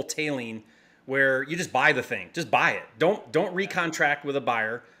it's just wholetailing, where you just buy the thing. Just buy it. Don't recontract with a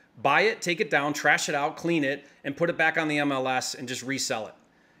buyer. Buy it, take it down, trash it out, clean it, and put it back on the MLS and just resell it.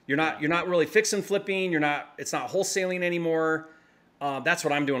 You're not really fix and flipping. It's not wholesaling anymore. That's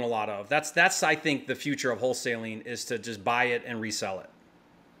what I'm doing a lot of. That's I think the future of wholesaling is to just buy it and resell it.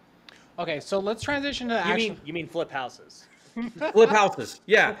 Okay, so let's transition to You mean flip houses? Flip houses.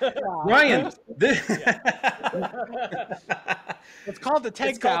 Yeah. Ryan. It's called the takedown.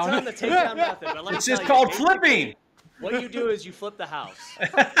 It's called the takedown method. But let me It's tell just you, called flipping. What you do is you flip the house.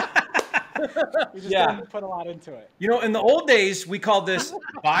 We just don't put a lot into it. You know, in the old days, we called this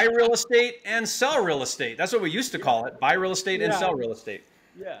buy real estate and sell real estate. That's what we used to call it. Buy real estate and sell real estate.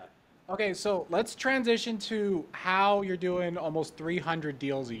 Yeah. Okay, so let's transition to how you're doing almost 300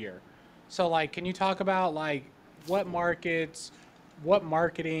 deals a year. So, like, can you talk about, like, what markets, what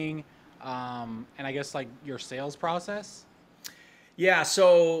marketing, and I guess, like, your sales process? Yeah,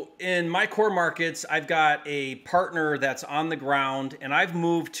 so in my core markets, I've got a partner that's on the ground, and I've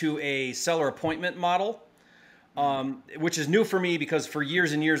moved to a seller appointment model, which is new for me because for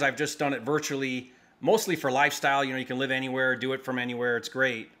years and years, I've just done it virtually, mostly for lifestyle. You know, you can live anywhere, do it from anywhere. It's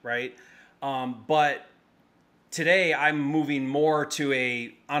great, right? But today, I'm moving more to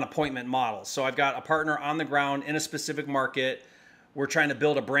a on appointment model. So I've got a partner on the ground in a specific market. We're trying to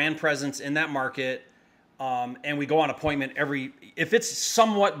build a brand presence in that market. And we go on appointment if it's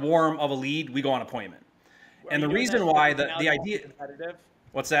somewhat warm of a lead, we go on appointment. And the reason why the idea,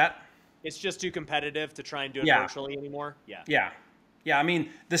 what's that? It's just too competitive to try and do it virtually anymore. Yeah. I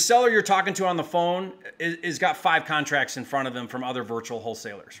mean, the seller you're talking to on the phone is got 5 contracts in front of him from other virtual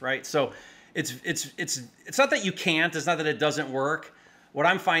wholesalers, right? So it's not that you can't, it's not that it doesn't work. What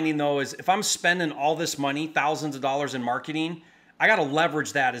I'm finding though is if I'm spending all this money, thousands of dollars in marketing, I got to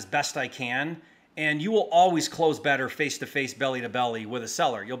leverage that as best I can. And you will always close better face-to-face, belly-to-belly with a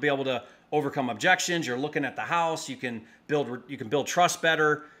seller. You'll be able to overcome objections. You're looking at the house. You can build trust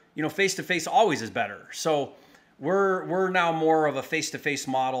better. You know, face-to-face always is better. So we're now more of a face-to-face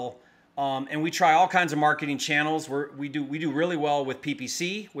model, and we try all kinds of marketing channels. We do really well with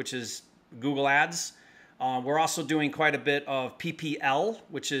PPC, which is Google Ads. We're also doing quite a bit of PPL,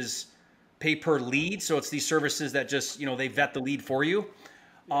 which is pay per lead. So it's these services that just they vet the lead for you.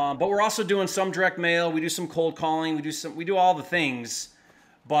 But we're also doing some direct mail. We do some cold calling. We do all the things.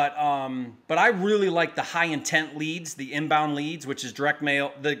 But I really like the high intent leads, the inbound leads, which is direct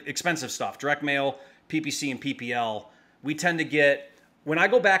mail, the expensive stuff, direct mail, PPC and PPL. We tend to get, when I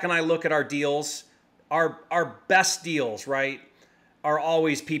go back and I look at our deals, our best deals, right, are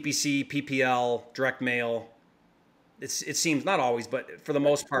always PPC, PPL, direct mail. It seems not always, but for the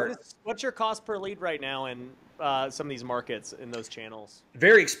most part. What's your cost per lead right now in some of these markets in those channels?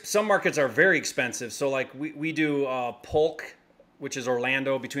 Some markets are very expensive. So like we do Polk, which is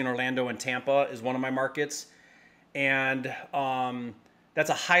Orlando, between Orlando and Tampa is one of my markets. And that's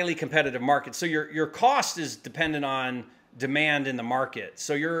a highly competitive market. So your cost is dependent on demand in the market.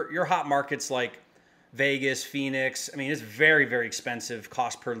 So your hot markets like Vegas, Phoenix, I mean, it's very, very expensive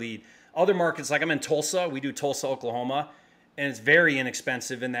cost per lead. Other markets, like I'm in Tulsa, we do Tulsa, Oklahoma, and it's very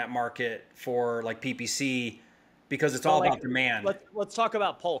inexpensive in that market for like PPC because it's all about demand. Let's talk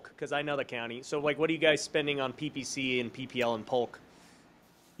about Polk because I know the county. So like, what are you guys spending on PPC and PPL and Polk?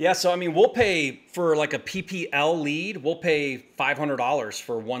 Yeah, so I mean, we'll pay for like a PPL lead, we'll pay $500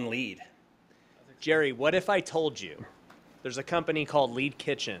 for one lead. Jerry, what if I told you there's a company called Lead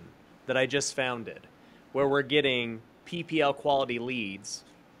Kitchen that I just founded where we're getting PPL quality leads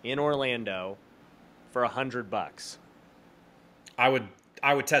in Orlando for $100? I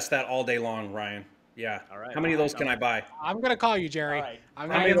I would test that all day long, Ryan. Yeah. All right. How many of those can I buy? I'm going to call you, Jerry. All right. I'm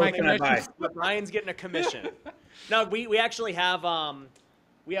How going many to of get those my can I buy? commission. Ryan's getting a commission. No, we actually have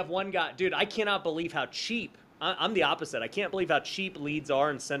we have one guy, dude. I cannot believe how cheap. I'm the opposite. I can't believe how cheap leads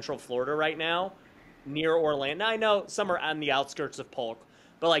are in Central Florida right now, near Orlando. Now, I know some are on the outskirts of Polk,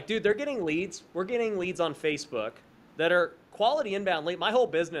 but like, dude, they're getting leads. We're getting leads on Facebook that are quality inbound lead. My whole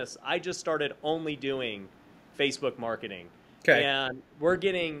business, I just started only doing Facebook marketing. Okay. And we're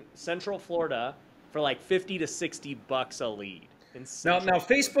getting Central Florida for like $50 to $60 a lead. Now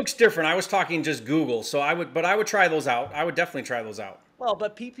Facebook's different. I was talking just Google, so I would try those out. I would definitely try those out. Well,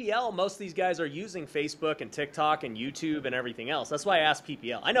 but PPL, most of these guys are using Facebook and TikTok and YouTube and everything else. That's why I asked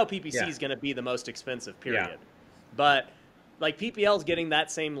PPL. I know PPC is going to be the most expensive, period. Yeah. But like PPL is getting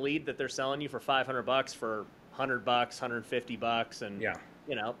that same lead that they're selling you for $500 for $100, $150, and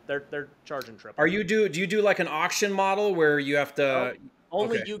you know they're charging triple. Do you do like an auction model where you have to?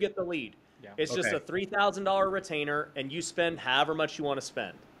 Only you get the lead. Yeah. It's just a $3,000 retainer, and you spend however much you want to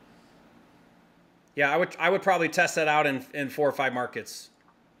spend. Yeah, I would probably test that out in 4 or 5 markets.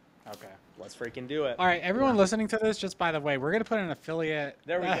 Okay. Let's freaking do it. All right, everyone listening to this, just by the way, we're going to put an affiliate.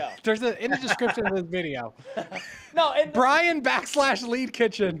 There we go. There's in the description of this video. No, and Brian / Lead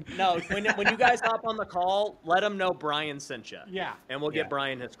Kitchen. no, when you guys hop on the call, let them know Brian sent you. Yeah. And we'll get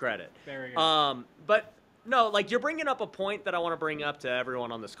Brian his credit. There we go. But no, like you're bringing up a point that I want to bring up to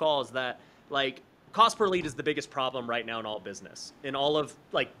everyone on this call is that like cost per lead is the biggest problem right now in all business, in all of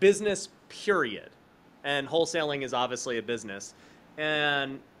like business period. And wholesaling is obviously a business.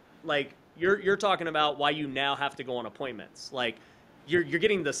 And like you're talking about why you now have to go on appointments. Like you're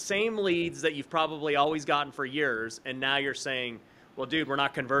getting the same leads that you've probably always gotten for years, and now you're saying, well, dude, we're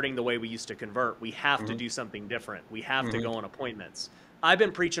not converting the way we used to convert. We have to do something different. We have to go on appointments. I've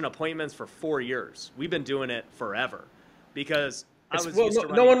been preaching appointments for 4 years. We've been doing it forever because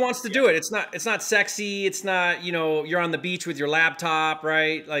no one wants to do it. It's not sexy. It's not, you're on the beach with your laptop,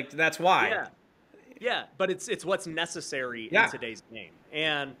 right? Like that's why. Yeah, but it's what's necessary in today's game.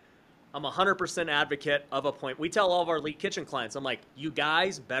 And I'm 100% advocate of appointment. We tell all of our Lead Kitchen clients, I'm like, you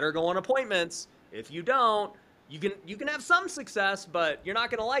guys better go on appointments. If you don't, you can have some success, but you're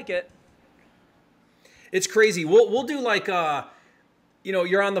not going to like it. It's crazy. We'll do like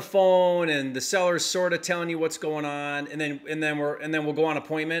you're on the phone and the seller's sort of telling you what's going on, and then we'll go on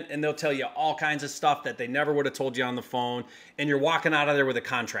appointment and they'll tell you all kinds of stuff that they never would have told you on the phone, and you're walking out of there with a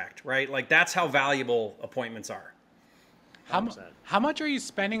contract, right? Like that's how valuable appointments are. How much are you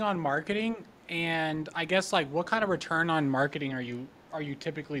spending on marketing, and I guess like what kind of return on marketing are you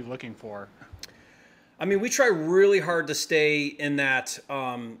typically looking for? I mean, we try really hard to stay in that.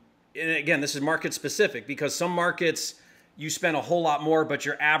 And again, this is market specific because some markets you spend a whole lot more, but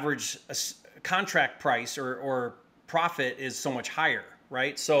your average contract price or profit is so much higher,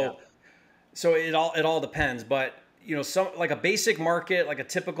 right? So it all depends. But some like a basic market, like a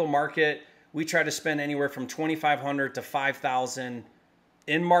typical market, we try to spend anywhere from $2,500 to $5,000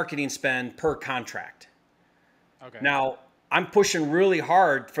 in marketing spend per contract. Okay. Now I'm pushing really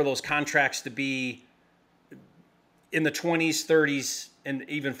hard for those contracts to be in the 20s, 30s, and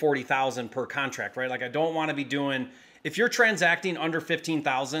even 40,000 per contract, right? Like I don't want to be doing. If you're transacting under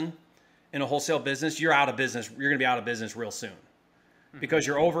 15,000 in a wholesale business, you're out of business. You're going to be out of business real soon because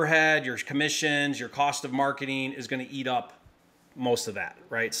your overhead, your commissions, your cost of marketing is going to eat up most of that,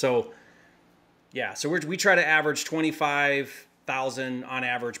 right? So, yeah, so we try to average 25,000 on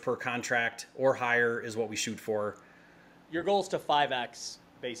average per contract or higher is what we shoot for. Your goal is to 5x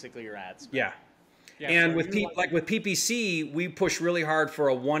basically your ads. Yeah. And with PPC, we push really hard for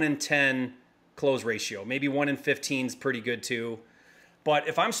a 1 in 10 close ratio. Maybe 1 in 15 is pretty good too. But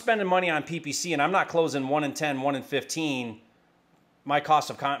if I'm spending money on PPC and I'm not closing 1 in 10, 1 in 15, my cost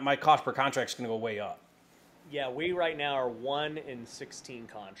per contract is going to go way up. Yeah, we right now are 1 in 16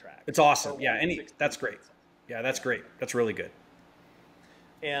 contracts. It's awesome. Yeah, that's great. Yeah, that's great. That's really good.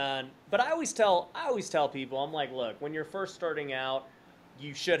 But I always tell people, I'm like, look, when you're first starting out,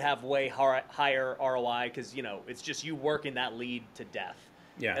 you should have way higher ROI because it's just you working that lead to death.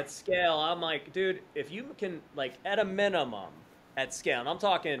 Yeah. At scale, I'm like, dude, if you can, like, at a minimum, at scale, and I'm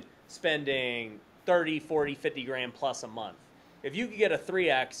talking spending 30, 40, 50 grand plus a month. If you can get a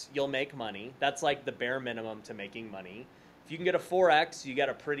 3x, you'll make money. That's like the bare minimum to making money. If you can get a 4x, you got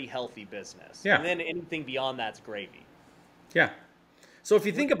a pretty healthy business. Yeah. And then anything beyond that's gravy. Yeah. So if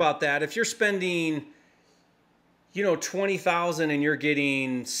you think about that, if you're spending, 20,000 and you're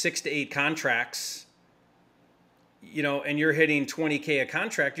getting 6 to 8 contracts, and you're hitting 20K a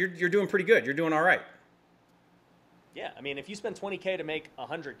contract, you're doing pretty good. You're doing all right. Yeah, I mean, if you spend 20K to make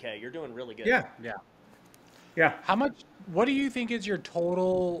 100K, you're doing really good. Yeah. Yeah. Yeah. How much, what do you think is your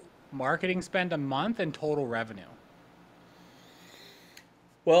total marketing spend a month and total revenue?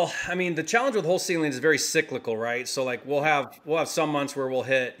 Well, I mean, the challenge with wholesaling is very cyclical, right? So like we'll have some months where we'll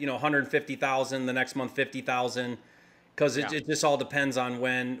hit, 150,000, the next month 50,000, because Yeah. it just all depends on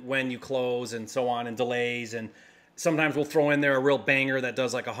when you close and so on, and delays. And sometimes we'll throw in there a real banger that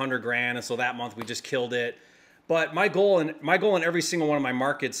does like 100 grand, and so that month we just killed it. But my goal in every single one of my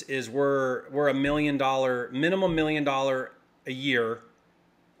markets is we're $1 million minimum, $1 million a year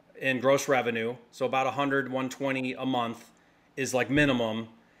in gross revenue. So about 120 a month is like minimum.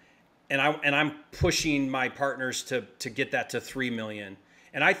 And I'm pushing my partners to get that to 3 million.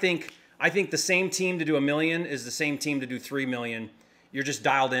 And I think the same team to do 1 million is the same team to do 3 million. You're just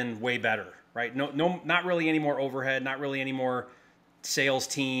dialed in way better, right? No, not really any more overhead, not really any more sales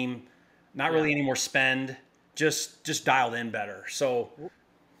team, not really any more spend. Just dialed in better. So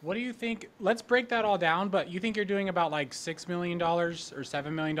What do you think? Let's break that all down, but you think you're doing about like $6 million or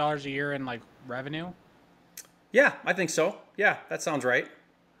 $7 million a year in like revenue? yeah, I think so. Yeah, that sounds right.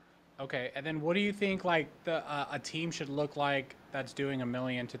 Okay, and then what do you think like the a team should look like that's doing $1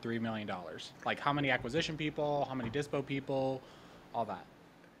 million to $3 million? Like how many acquisition people, how many dispo people, all that.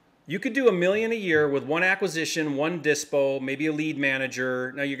 You could do 1 million a year with one acquisition, one dispo, maybe a lead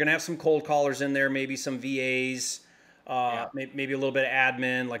manager. Now you're going to have some cold callers in there, maybe some VAs, Yeah. maybe a little bit of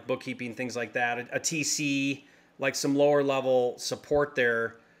admin, like bookkeeping, things like that. A TC, like some lower level support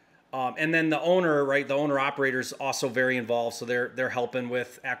there. And then the owner, right? The owner operator is also very involved, so they're helping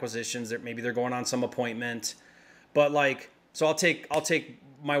with acquisitions. Maybe they're going on some appointment, but like, so I'll take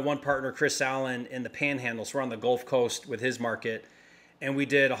my one partner, Chris Allen, in the Panhandle. So we're on the Gulf Coast with his market, and we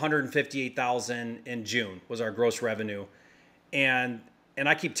did 158,000 in June was our gross revenue, and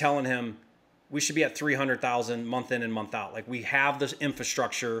I keep telling him we should be at 300,000 month in and month out. Like we have this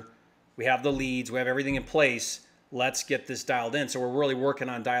infrastructure, we have the leads, we have everything in place. Let's get this dialed in. So we're really working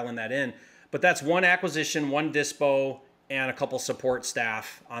on dialing that in. But that's one acquisition, one dispo, and a couple support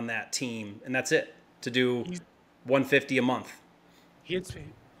staff on that team, and that's it to do He's 150 a month. he's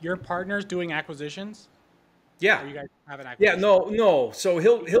your partner's doing acquisitions, Yeah. or you guys have an Yeah, acquisition? no. So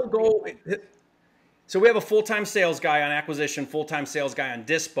he'll go. So we have a full-time sales guy on acquisition, full-time sales guy on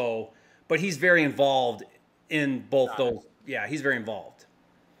dispo, but he's very involved in both Got it. those. Yeah, he's very involved.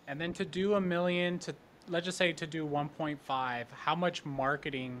 And then to do 1 million to, let's just say to do 1.5, how much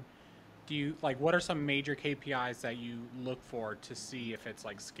marketing do you like? What are some major KPIs that you look for to see if it's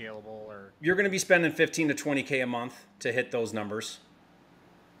like scalable or? You're going to be spending 15 to 20K a month to hit those numbers.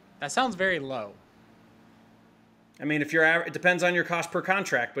 That sounds very low. I mean, it depends on your cost per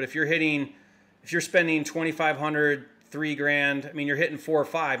contract, but if you're spending 2,500, 3 grand, I mean, you're hitting 4 or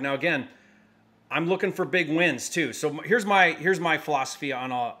 5. Now, again, I'm looking for big wins too. So here's my philosophy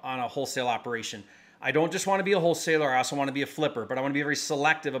on a wholesale operation. I don't just want to be a wholesaler. I also want to be a flipper, but I want to be very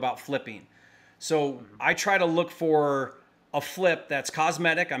selective about flipping. So I try to look for a flip that's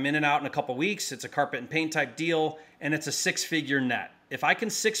cosmetic. I'm in and out in a couple weeks. It's a carpet and paint type deal, and it's a 6-figure net. If I can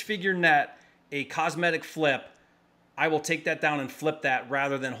 6-figure net a cosmetic flip, I will take that down and flip that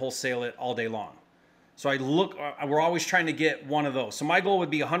rather than wholesale it all day long. So we're always trying to get one of those. So my goal would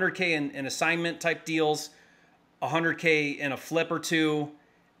be 100K in assignment type deals, 100K in a flip or two,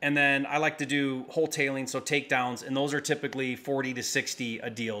 and then I like to do wholetailing, so takedowns, and those are typically 40 to 60 a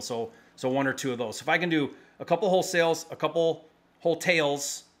deal. So one or two of those. So if I can do a couple wholesales, a couple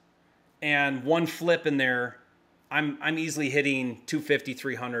wholetails, and one flip in there, I'm easily hitting 250,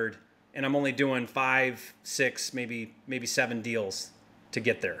 300, and I'm only doing 5, 6, maybe 7 deals to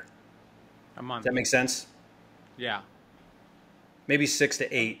get there. A month. Does that make sense? Yeah. Maybe 6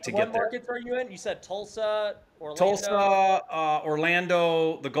 to 8 to What get there. markets are you in? You said Tulsa, Orlando. Tulsa,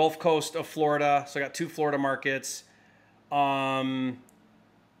 Orlando, the Gulf Coast of Florida. So I got 2 Florida markets. Tacoma,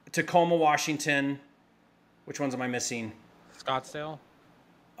 Washington. Which ones am I missing? Scottsdale.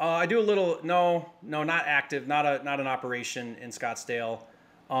 I do a little. No, not active. Not an operation in Scottsdale.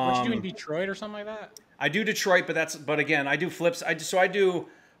 What you do in Detroit or something like that? I do Detroit, but again, I do flips. I do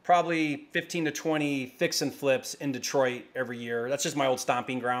probably 15 to 20 fix and flips in Detroit every year. That's just my old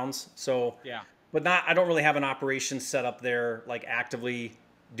stomping grounds. So Yeah. but I don't really have an operation set up there, like actively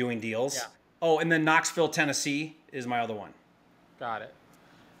doing deals. Yeah. Oh, and then Knoxville, Tennessee is my other one. Got it.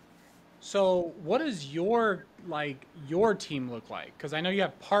 So what does your team look like? Because I know you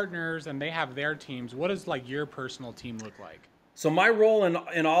have partners and they have their teams. What does like your personal team look like? So my role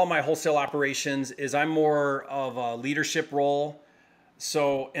in all my wholesale operations is I'm more of a leadership role.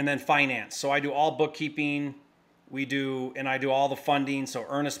 So, and then finance. So I do all bookkeeping. I do all the funding. So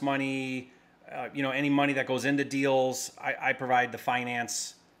earnest money, any money that goes into deals, I provide the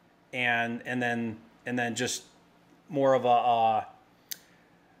finance and then and then just more of a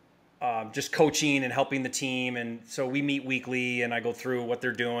just coaching and helping the team. And so we meet weekly, and I go through what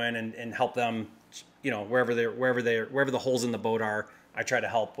they're doing and help them, wherever the holes in the boat are, I try to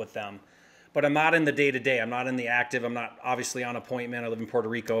help with them. But I'm not in the day-to-day. I'm not in the active. I'm not obviously on appointment. I live in Puerto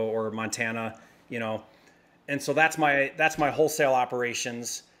Rico or Montana, and so that's my wholesale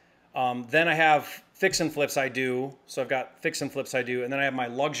operations. Then I have fix and flips I do. So I've got fix and flips I do, and then I have my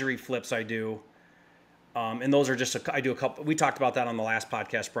luxury flips I do. And those are I do a couple. We talked about that on the last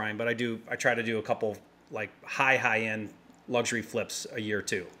podcast, Brian. But I try to do a couple like high end luxury flips a year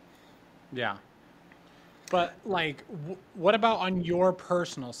too. Yeah. But like, what about on your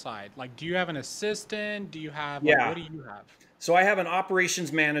personal side? Like, do you have an assistant? Do you have? Yeah. What do you have? So I have an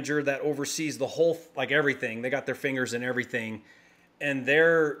operations manager that oversees the whole, like everything. They got their fingers in everything, and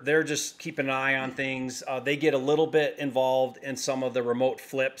they're just keeping an eye on things. They get a little bit involved in some of the remote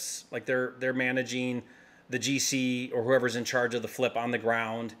flips, like they're managing the GC or whoever's in charge of the flip on the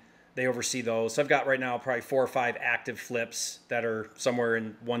ground. They oversee those. So I've got right now probably 4 or 5 active flips that are somewhere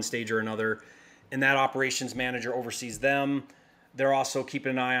in one stage or another, and that operations manager oversees them. They're also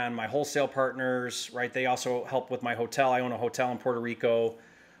keeping an eye on my wholesale partners, right? They also help with my hotel. I own a hotel in Puerto Rico.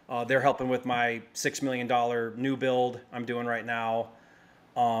 They're helping with my $6 million new build I'm doing right now.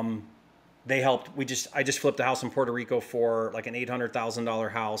 They helped. I just flipped a house in Puerto Rico for like an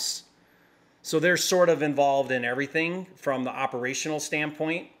 $800,000 house. So they're sort of involved in everything from the operational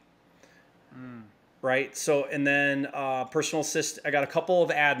standpoint, right? So, and then personal assistant. I got a couple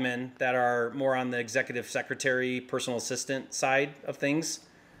of admin that are more on the executive secretary, personal assistant side of things.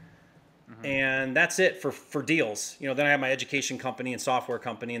 And that's it for deals. Then I have my education company and software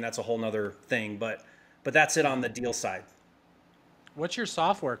company, and that's a whole nother thing. But that's it on the deal side. What's your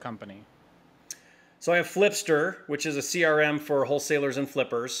software company? So I have Flipster, which is a CRM for wholesalers and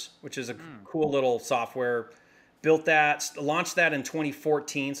flippers, which is a cool little software. Built that, launched that in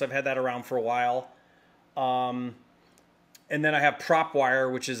 2014, so I've had that around for a while. And then I have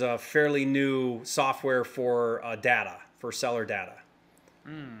PropWire, which is a fairly new software for data, for seller data.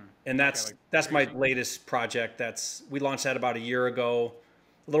 And that's my latest project. We launched that about a little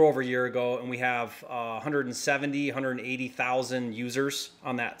over a year ago, and we have 180,000 users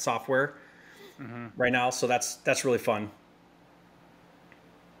on that software right now. So that's really fun.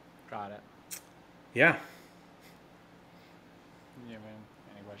 Got it. Yeah. Yeah, man.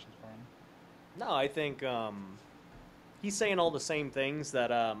 Any questions for him? No, I think he's saying all the same things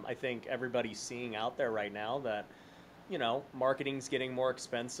that I think everybody's seeing out there right now, that marketing's getting more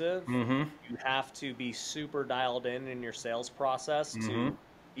expensive. You have to be super dialed in your sales process to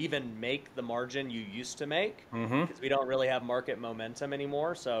even make the margin you used to make, because we don't really have market momentum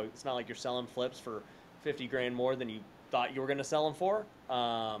anymore. So it's not like you're selling flips for 50 grand more than you thought you were going to sell them for.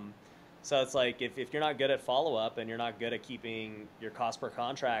 So it's like, if you're not good at follow-up and you're not good at keeping your cost per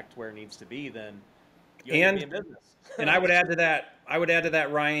contract where it needs to be, then you ain't gonna be in business. And I would add to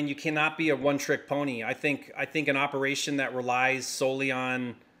that, Ryan, you cannot be a one-trick pony. I think an operation that relies solely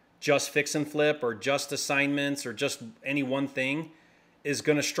on just fix and flip or just assignments or just any one thing is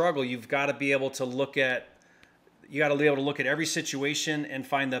going to struggle. You've got to be able to look at every situation and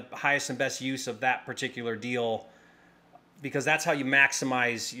find the highest and best use of that particular deal, because that's how you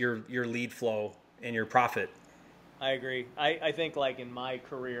maximize your lead flow and your profit. I agree. I think, like, in my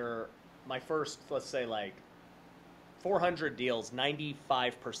career, my first, let's say, like 400 deals,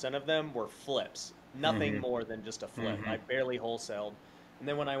 95% of them were flips. Nothing more than just a flip. I barely wholesaled. And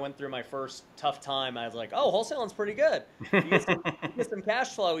then when I went through my first tough time, I was like, oh, wholesaling's pretty good. You get some cash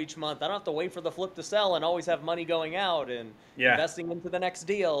flow each month. I don't have to wait for the flip to sell and always have money going out and investing into the next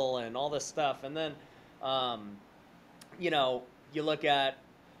deal and all this stuff. And then, you look at,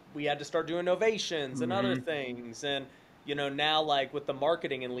 we had to start doing novations and other things. And, now, like with the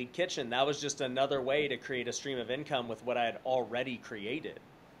marketing and Lead Kitchen, that was just another way to create a stream of income with what I had already created.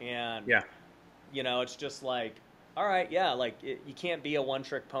 And, it's just like, all right, you can't be a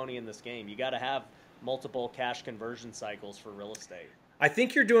one-trick pony in this game. You got to have multiple cash conversion cycles for real estate. I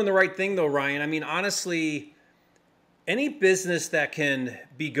think you're doing the right thing, though, Ryan. I mean, honestly, any business that can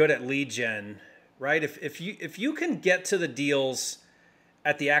be good at lead gen, right? If you can get to the deals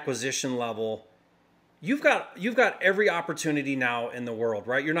at the acquisition level, you've got every opportunity now in the world,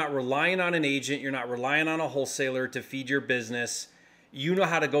 right? You're not relying on an agent. You're not relying on a wholesaler to feed your business. You know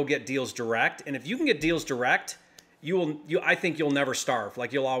how to go get deals direct, and if you can get deals direct, I think you'll never starve.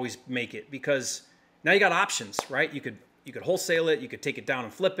 Like, you'll always make it, because now you got options, right? You could wholesale it, you could take it down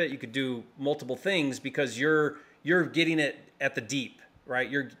and flip it, you could do multiple things because you're getting it at the deep, right?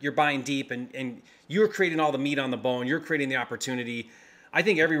 You're buying deep, and you're creating all the meat on the bone. You're creating the opportunity. I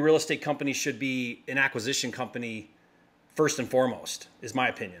think every real estate company should be an acquisition company first and foremost, is my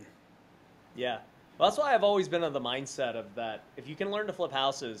opinion. Yeah. Well, that's why I've always been of the mindset of that if you can learn to flip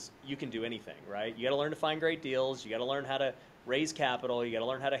houses, you can do anything, right? You got to learn to find great deals. You got to learn how to raise capital. You got to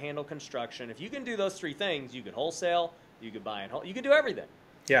learn how to handle construction. If you can do those three things, you could wholesale, you could buy and hold, you could do everything.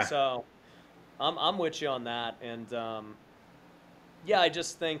 Yeah. So I'm with you on that. And yeah, I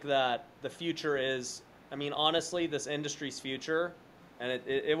just think that the future is, I mean, honestly, this industry's future, and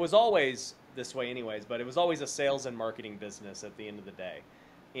it was always this way anyways, but it was always a sales and marketing business at the end of the day.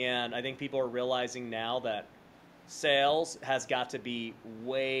 And I think people are realizing now that sales has got to be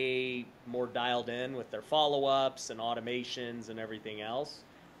way more dialed in with their follow-ups and automations and everything else.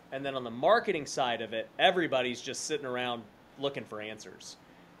 And then on the marketing side of it, everybody's just sitting around looking for answers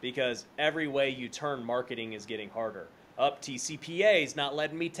because every way you turn, marketing is getting harder. Up TCPA's not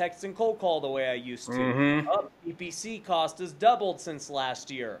letting me text and cold call the way I used to. Mm-hmm. Up PPC cost has doubled since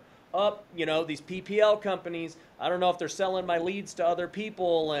last year. Up, you know, these PPL companies, I don't know if they're selling my leads to other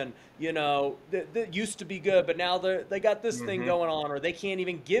people and, you know, that used to be good, but now they got this thing going on, or they can't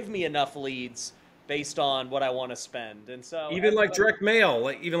even give me enough leads based on what I want to spend. And so even like direct mail,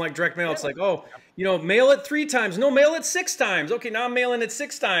 it's like, oh, you know, mail it 3 times. No, mail it 6 times. Okay, now I'm mailing it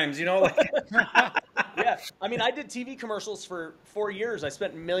 6 times, you know, like. Yeah. I mean, I did TV commercials for 4 years. I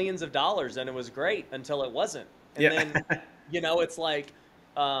spent millions of dollars and it was great until it wasn't. And then, you know, it's like,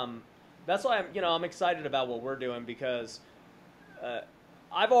 that's why I'm excited about what we're doing because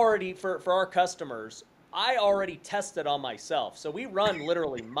I've already, for our customers, I already tested on myself. So we run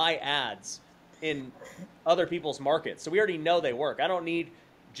literally my ads in other people's markets. So we already know they work. I don't need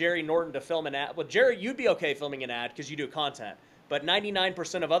Jerry Norton to film an ad. Well, Jerry, you'd be okay filming an ad because you do content. But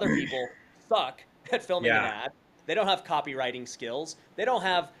 99% of other people suck at filming an ad. They don't have copywriting skills. They don't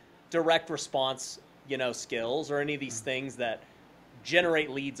have direct response, you know, skills or any of these things that generate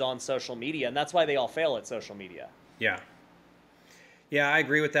leads on social media. And that's why they all fail at social media. Yeah. Yeah, I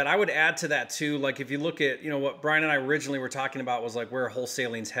agree with that. I would add to that too. Like if you look at, you know, what Brian and I originally were talking about was like where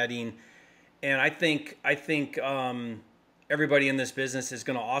wholesaling's heading. And I think everybody in this business is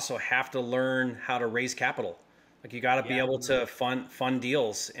going to also have to learn how to raise capital. Like you got to be able to fund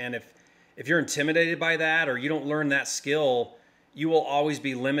deals. And if you're intimidated by that or you don't learn that skill, you will always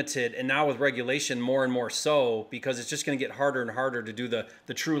be limited. And now with regulation, more and more so, because it's just going to get harder and harder to do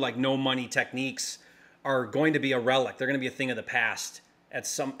the true like no money techniques are going to be a relic. They're going to be a thing of the past at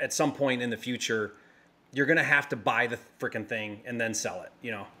some point in the future. You're going to have to buy the freaking thing and then sell it,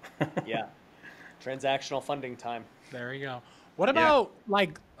 you know? Yeah. Transactional funding time. There you go. What about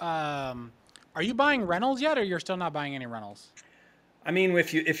like, are you buying rentals yet or you're still not buying any rentals? I mean,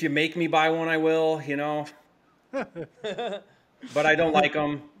 if you make me buy one, I will, you know, but I don't like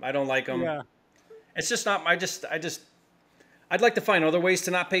them. Yeah. It's just not, I'd like to find other ways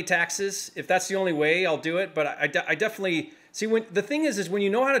to not pay taxes. If that's the only way, I'll do it. But I definitely see when the thing is when you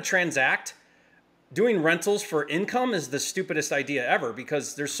know how to transact, doing rentals for income is the stupidest idea ever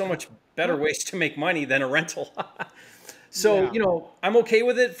because there's so much better ways to make money than a rental. So, you know, I'm okay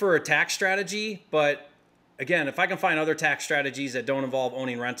with it for a tax strategy. But again, if I can find other tax strategies that don't involve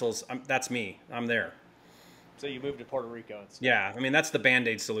owning rentals, that's me. I'm there. So you moved to Puerto Rico instead. Yeah. I mean, that's the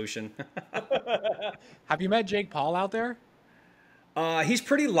Band-Aid solution. Have you met Jake Paul out there? He's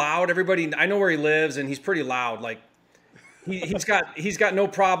pretty loud. Everybody, I know where he lives and he's pretty loud. Like he's got no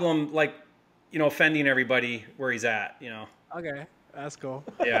problem, like, you know, offending everybody where he's at, you know? Okay. That's cool.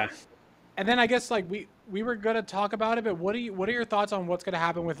 Yeah. And then I guess like we were going to talk about it, but what are your thoughts on what's going to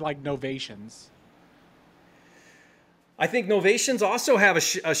happen with like novations? I think novations also have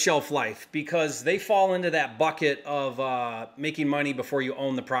a shelf life because they fall into that bucket of making money before you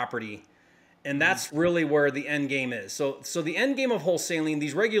own the property. And that's really where the end game is. So the end game of wholesaling,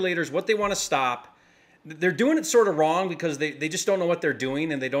 these regulators, what they want to stop, they're doing it sort of wrong because they just don't know what they're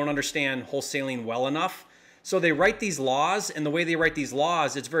doing and they don't understand wholesaling well enough. So they write these laws, and the way they write these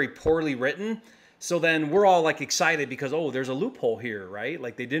laws, it's very poorly written. So then we're all like excited because, oh, there's a loophole here, right?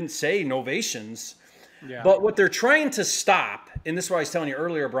 Like they didn't say novations. Yeah. But what they're trying to stop, and this is what I was telling you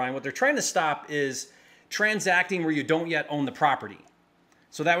earlier, Brian, what they're trying to stop is transacting where you don't yet own the property.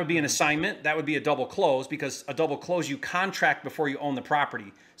 So that would be an assignment. That would be a double close because a double close, you contract before you own the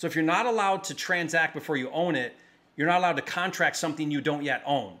property. So if you're not allowed to transact before you own it, you're not allowed to contract something you don't yet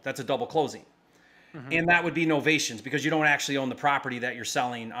own. That's a double closing. And that would be novations because you don't actually own the property that you're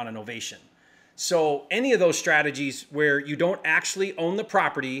selling on a novation. So any of those strategies where you don't actually own the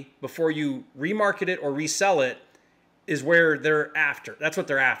property before you remarket it or resell it is where they're after. That's what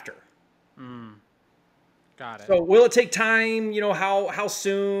they're after. Got it. So will it take time? You know, how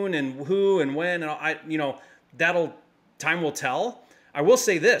soon and who and when? And time will tell. I will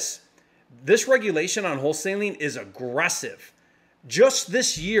say this regulation on wholesaling is aggressive. Just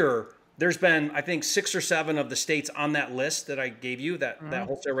this year, there's been, I think, 6 or 7 of the states on that list that I gave you, that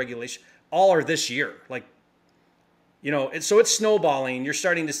wholesale regulation, all are this year. Like, you know, so it's snowballing. You're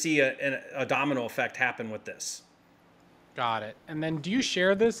starting to see a domino effect happen with this. Got it. And then do you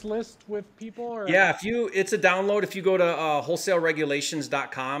share this list with people? Or? Yeah, it's a download. If you go to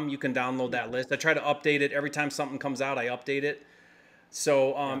wholesaleregulations.com, you can download that list. I try to update it every time something comes out. I update it.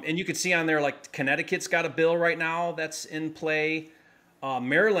 So, and you can see on there, like, Connecticut's got a bill right now that's in play.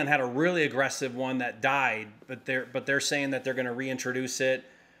 Maryland had a really aggressive one that died, but they're saying that they're going to reintroduce it.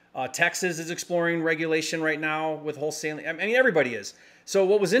 Texas is exploring regulation right now with wholesaling. I mean, everybody is. So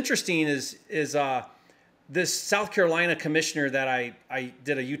what was interesting is this South Carolina commissioner that I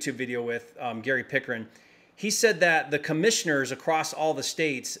did a YouTube video with, Gary Pickering. He said that the commissioners across all the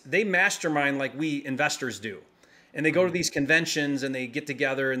states, they mastermind like we investors do. And they go to these conventions and they get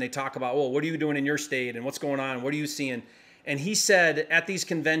together and they talk about, well, what are you doing in your state and what's going on? What are you seeing? And he said at these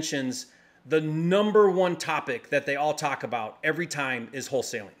conventions, the #1 topic that they all talk about every time is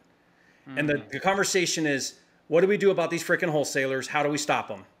wholesaling. And the conversation is, what do we do about these freaking wholesalers? How do we stop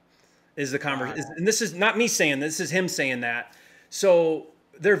them? Is the conversation. And this is not me saying this is him saying that. So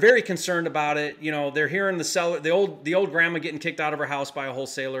they're very concerned about it. You know, they're hearing the seller, the old grandma getting kicked out of her house by a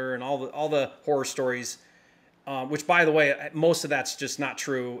wholesaler and all the horror stories. Which, by the way, most of that's just not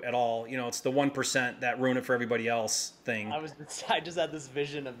true at all. You know, it's the 1% that ruin it for everybody else thing. I just had this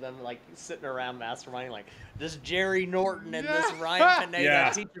vision of them like sitting around masterminding, like this Jerry Norton and this Ryan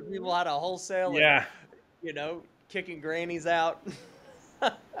Pineda teaching people how to wholesale. And, you know, kicking grannies out.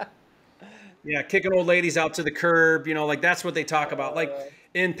 Yeah, kicking old ladies out to the curb. You know, like that's what they talk about. Like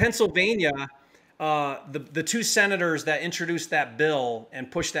in Pennsylvania, the 2 senators that introduced that bill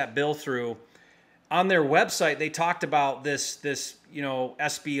and pushed that bill through. On their website, they talked about this you know,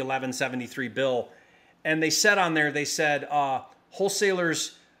 SB 1173 bill, and they said on there, they said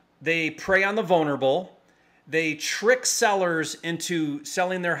wholesalers, they prey on the vulnerable, they trick sellers into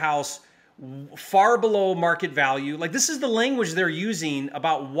selling their house far below market value. Like, this is the language they're using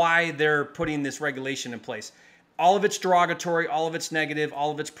about why they're putting this regulation in place. All of it's derogatory, all of it's negative,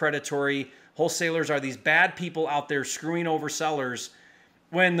 all of it's predatory. Wholesalers are these bad people out there screwing over sellers,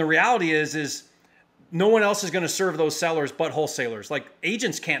 when the reality is no one else is going to serve those sellers but wholesalers. Like,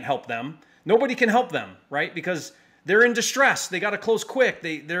 agents can't help them. Nobody can help them, right? Because they're in distress. They got to close quick.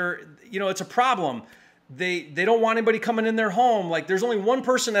 They're, you know, it's a problem. They don't want anybody coming in their home. Like, there's only one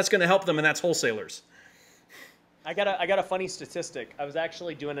person that's going to help them, and that's wholesalers. I got a funny statistic. I was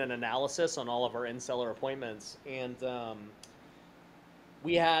actually doing an analysis on all of our in-seller appointments, and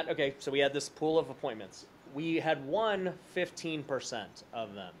we had this pool of appointments. We had won 15%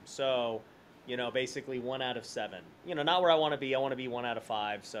 of them. So, you know, basically 1 out of 7. You know, not where I want to be. I want to be 1 out of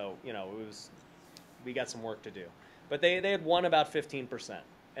 5. So, you know, we got some work to do. But they had won about 15%.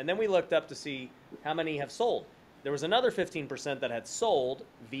 And then we looked up to see how many have sold. There was another 15% that had sold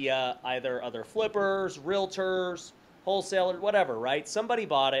via either other flippers, realtors, wholesalers, whatever, right? Somebody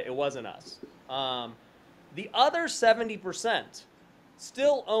bought it. It wasn't us. The other 70%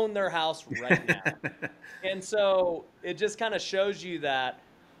 still own their house right now. And so it just kind of shows you that,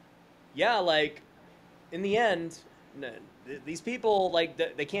 yeah, like, in the end, these people, like,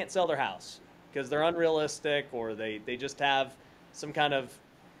 they can't sell their house because they're unrealistic, or they just have some kind of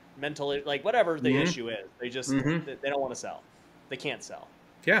mental, like, whatever the issue is. They just, they don't want to sell. They can't sell.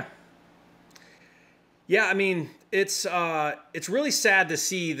 Yeah. Yeah, I mean, it's really sad to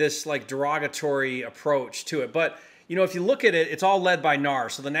see this, like, derogatory approach to it. But, you know, if you look at it, it's all led by NAR.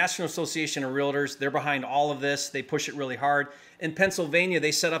 So the National Association of Realtors, they're behind all of this. They push it really hard. In Pennsylvania,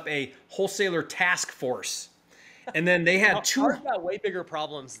 they set up a wholesaler task force. And then they had NAR's got way bigger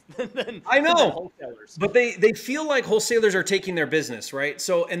problems than I know, than wholesalers. But they feel like wholesalers are taking their business, right?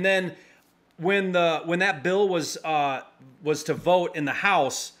 So, and then when that bill was to vote in the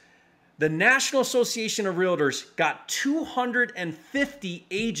House, the National Association of Realtors got 250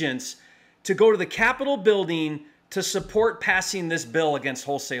 agents to go to the Capitol building to support passing this bill against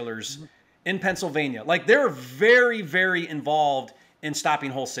wholesalers in Pennsylvania. Like, they're very, very involved in stopping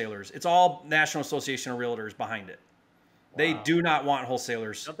wholesalers. It's all National Association of Realtors behind it. Wow. They do not want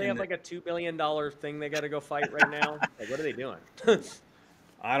wholesalers. Don't they have like a $2 billion thing they got to go fight right now? Like, what are they doing?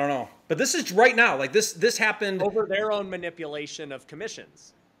 I don't know. But this is right now. Like, this happened over their own manipulation of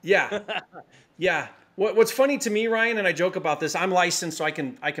commissions. Yeah. Yeah. What's funny to me, Ryan, and I joke about this, I'm licensed, so I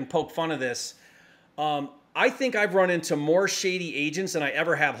can poke fun of this. I think I've run into more shady agents than I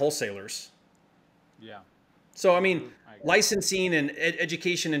ever have wholesalers. Yeah. So, I mean, licensing and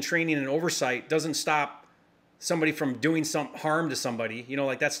education and training and oversight doesn't stop somebody from doing some harm to somebody. You know,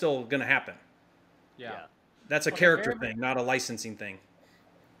 like that's still going to happen. Yeah. That's a character thing, not a licensing thing.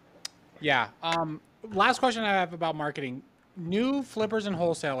 Yeah. Last question I have about marketing. New flippers and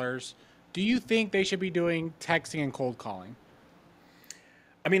wholesalers, do you think they should be doing texting and cold calling?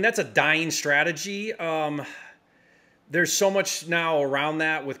 I mean, that's a dying strategy. There's so much now around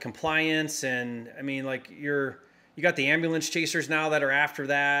that with compliance, and I mean, like you got the ambulance chasers now that are after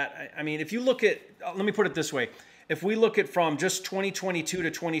that. I mean, if you look at, let me put it this way. If we look at from just 2022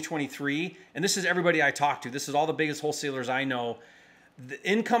 to 2023, and this is everybody I talk to, this is all the biggest wholesalers I know, the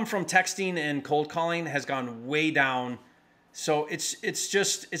income from texting and cold calling has gone way down. So it's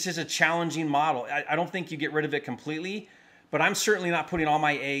just a challenging model. I don't think you get rid of it completely, but I'm certainly not putting all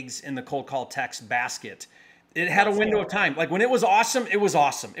my eggs in the cold call text basket. It had a window of time. Like when it was awesome, it was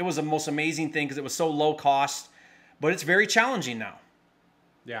awesome. It was the most amazing thing because it was so low cost, but it's very challenging now.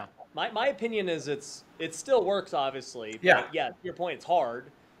 Yeah. My opinion is it still works, obviously. But Yeah. Yeah, to your point, it's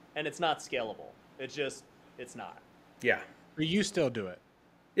hard, and it's not scalable. It's not. Yeah. But you still do it.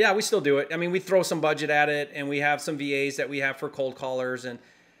 Yeah, we still do it. I mean, we throw some budget at it, and we have some VAs that we have for cold callers,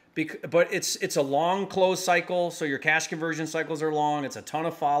 but it's a long close cycle, so your cash conversion cycles are long. It's a ton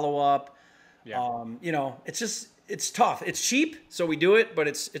of follow up. Yeah. You know, it's tough. It's cheap, so we do it, but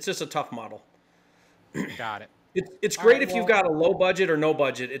it's just a tough model. Got it. It's great if you've got a low budget or no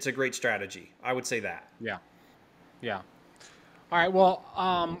budget. It's a great strategy. I would say that. Yeah. Yeah. All right.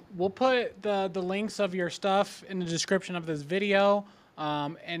 Well, we'll put the links of your stuff in the description of this video.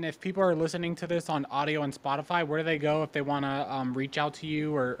 And if people are listening to this on audio and Spotify, where do they go if they want to reach out to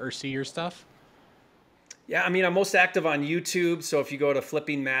you or see your stuff? Yeah, I mean, I'm most active on YouTube. So if you go to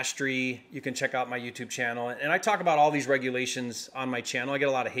Flipping Mastery, you can check out my YouTube channel. And I talk about all these regulations on my channel. I get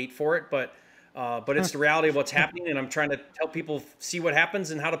a lot of hate for it, but it's the reality of what's happening. And I'm trying to help people see what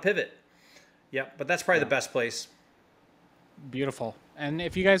happens and how to pivot. Yep, but that's probably the best place. Beautiful. And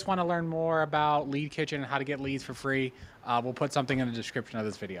if you guys want to learn more about Lead Kitchen and how to get leads for free, we'll put something in the description of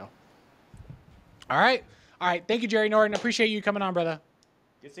this video. All right. All right. Thank you, Jerry Norton. Appreciate you coming on, brother.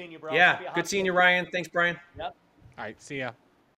 Good seeing you, bro. Yeah, good seeing you, Ryan. Thanks, Brian. Yep. All right. See ya.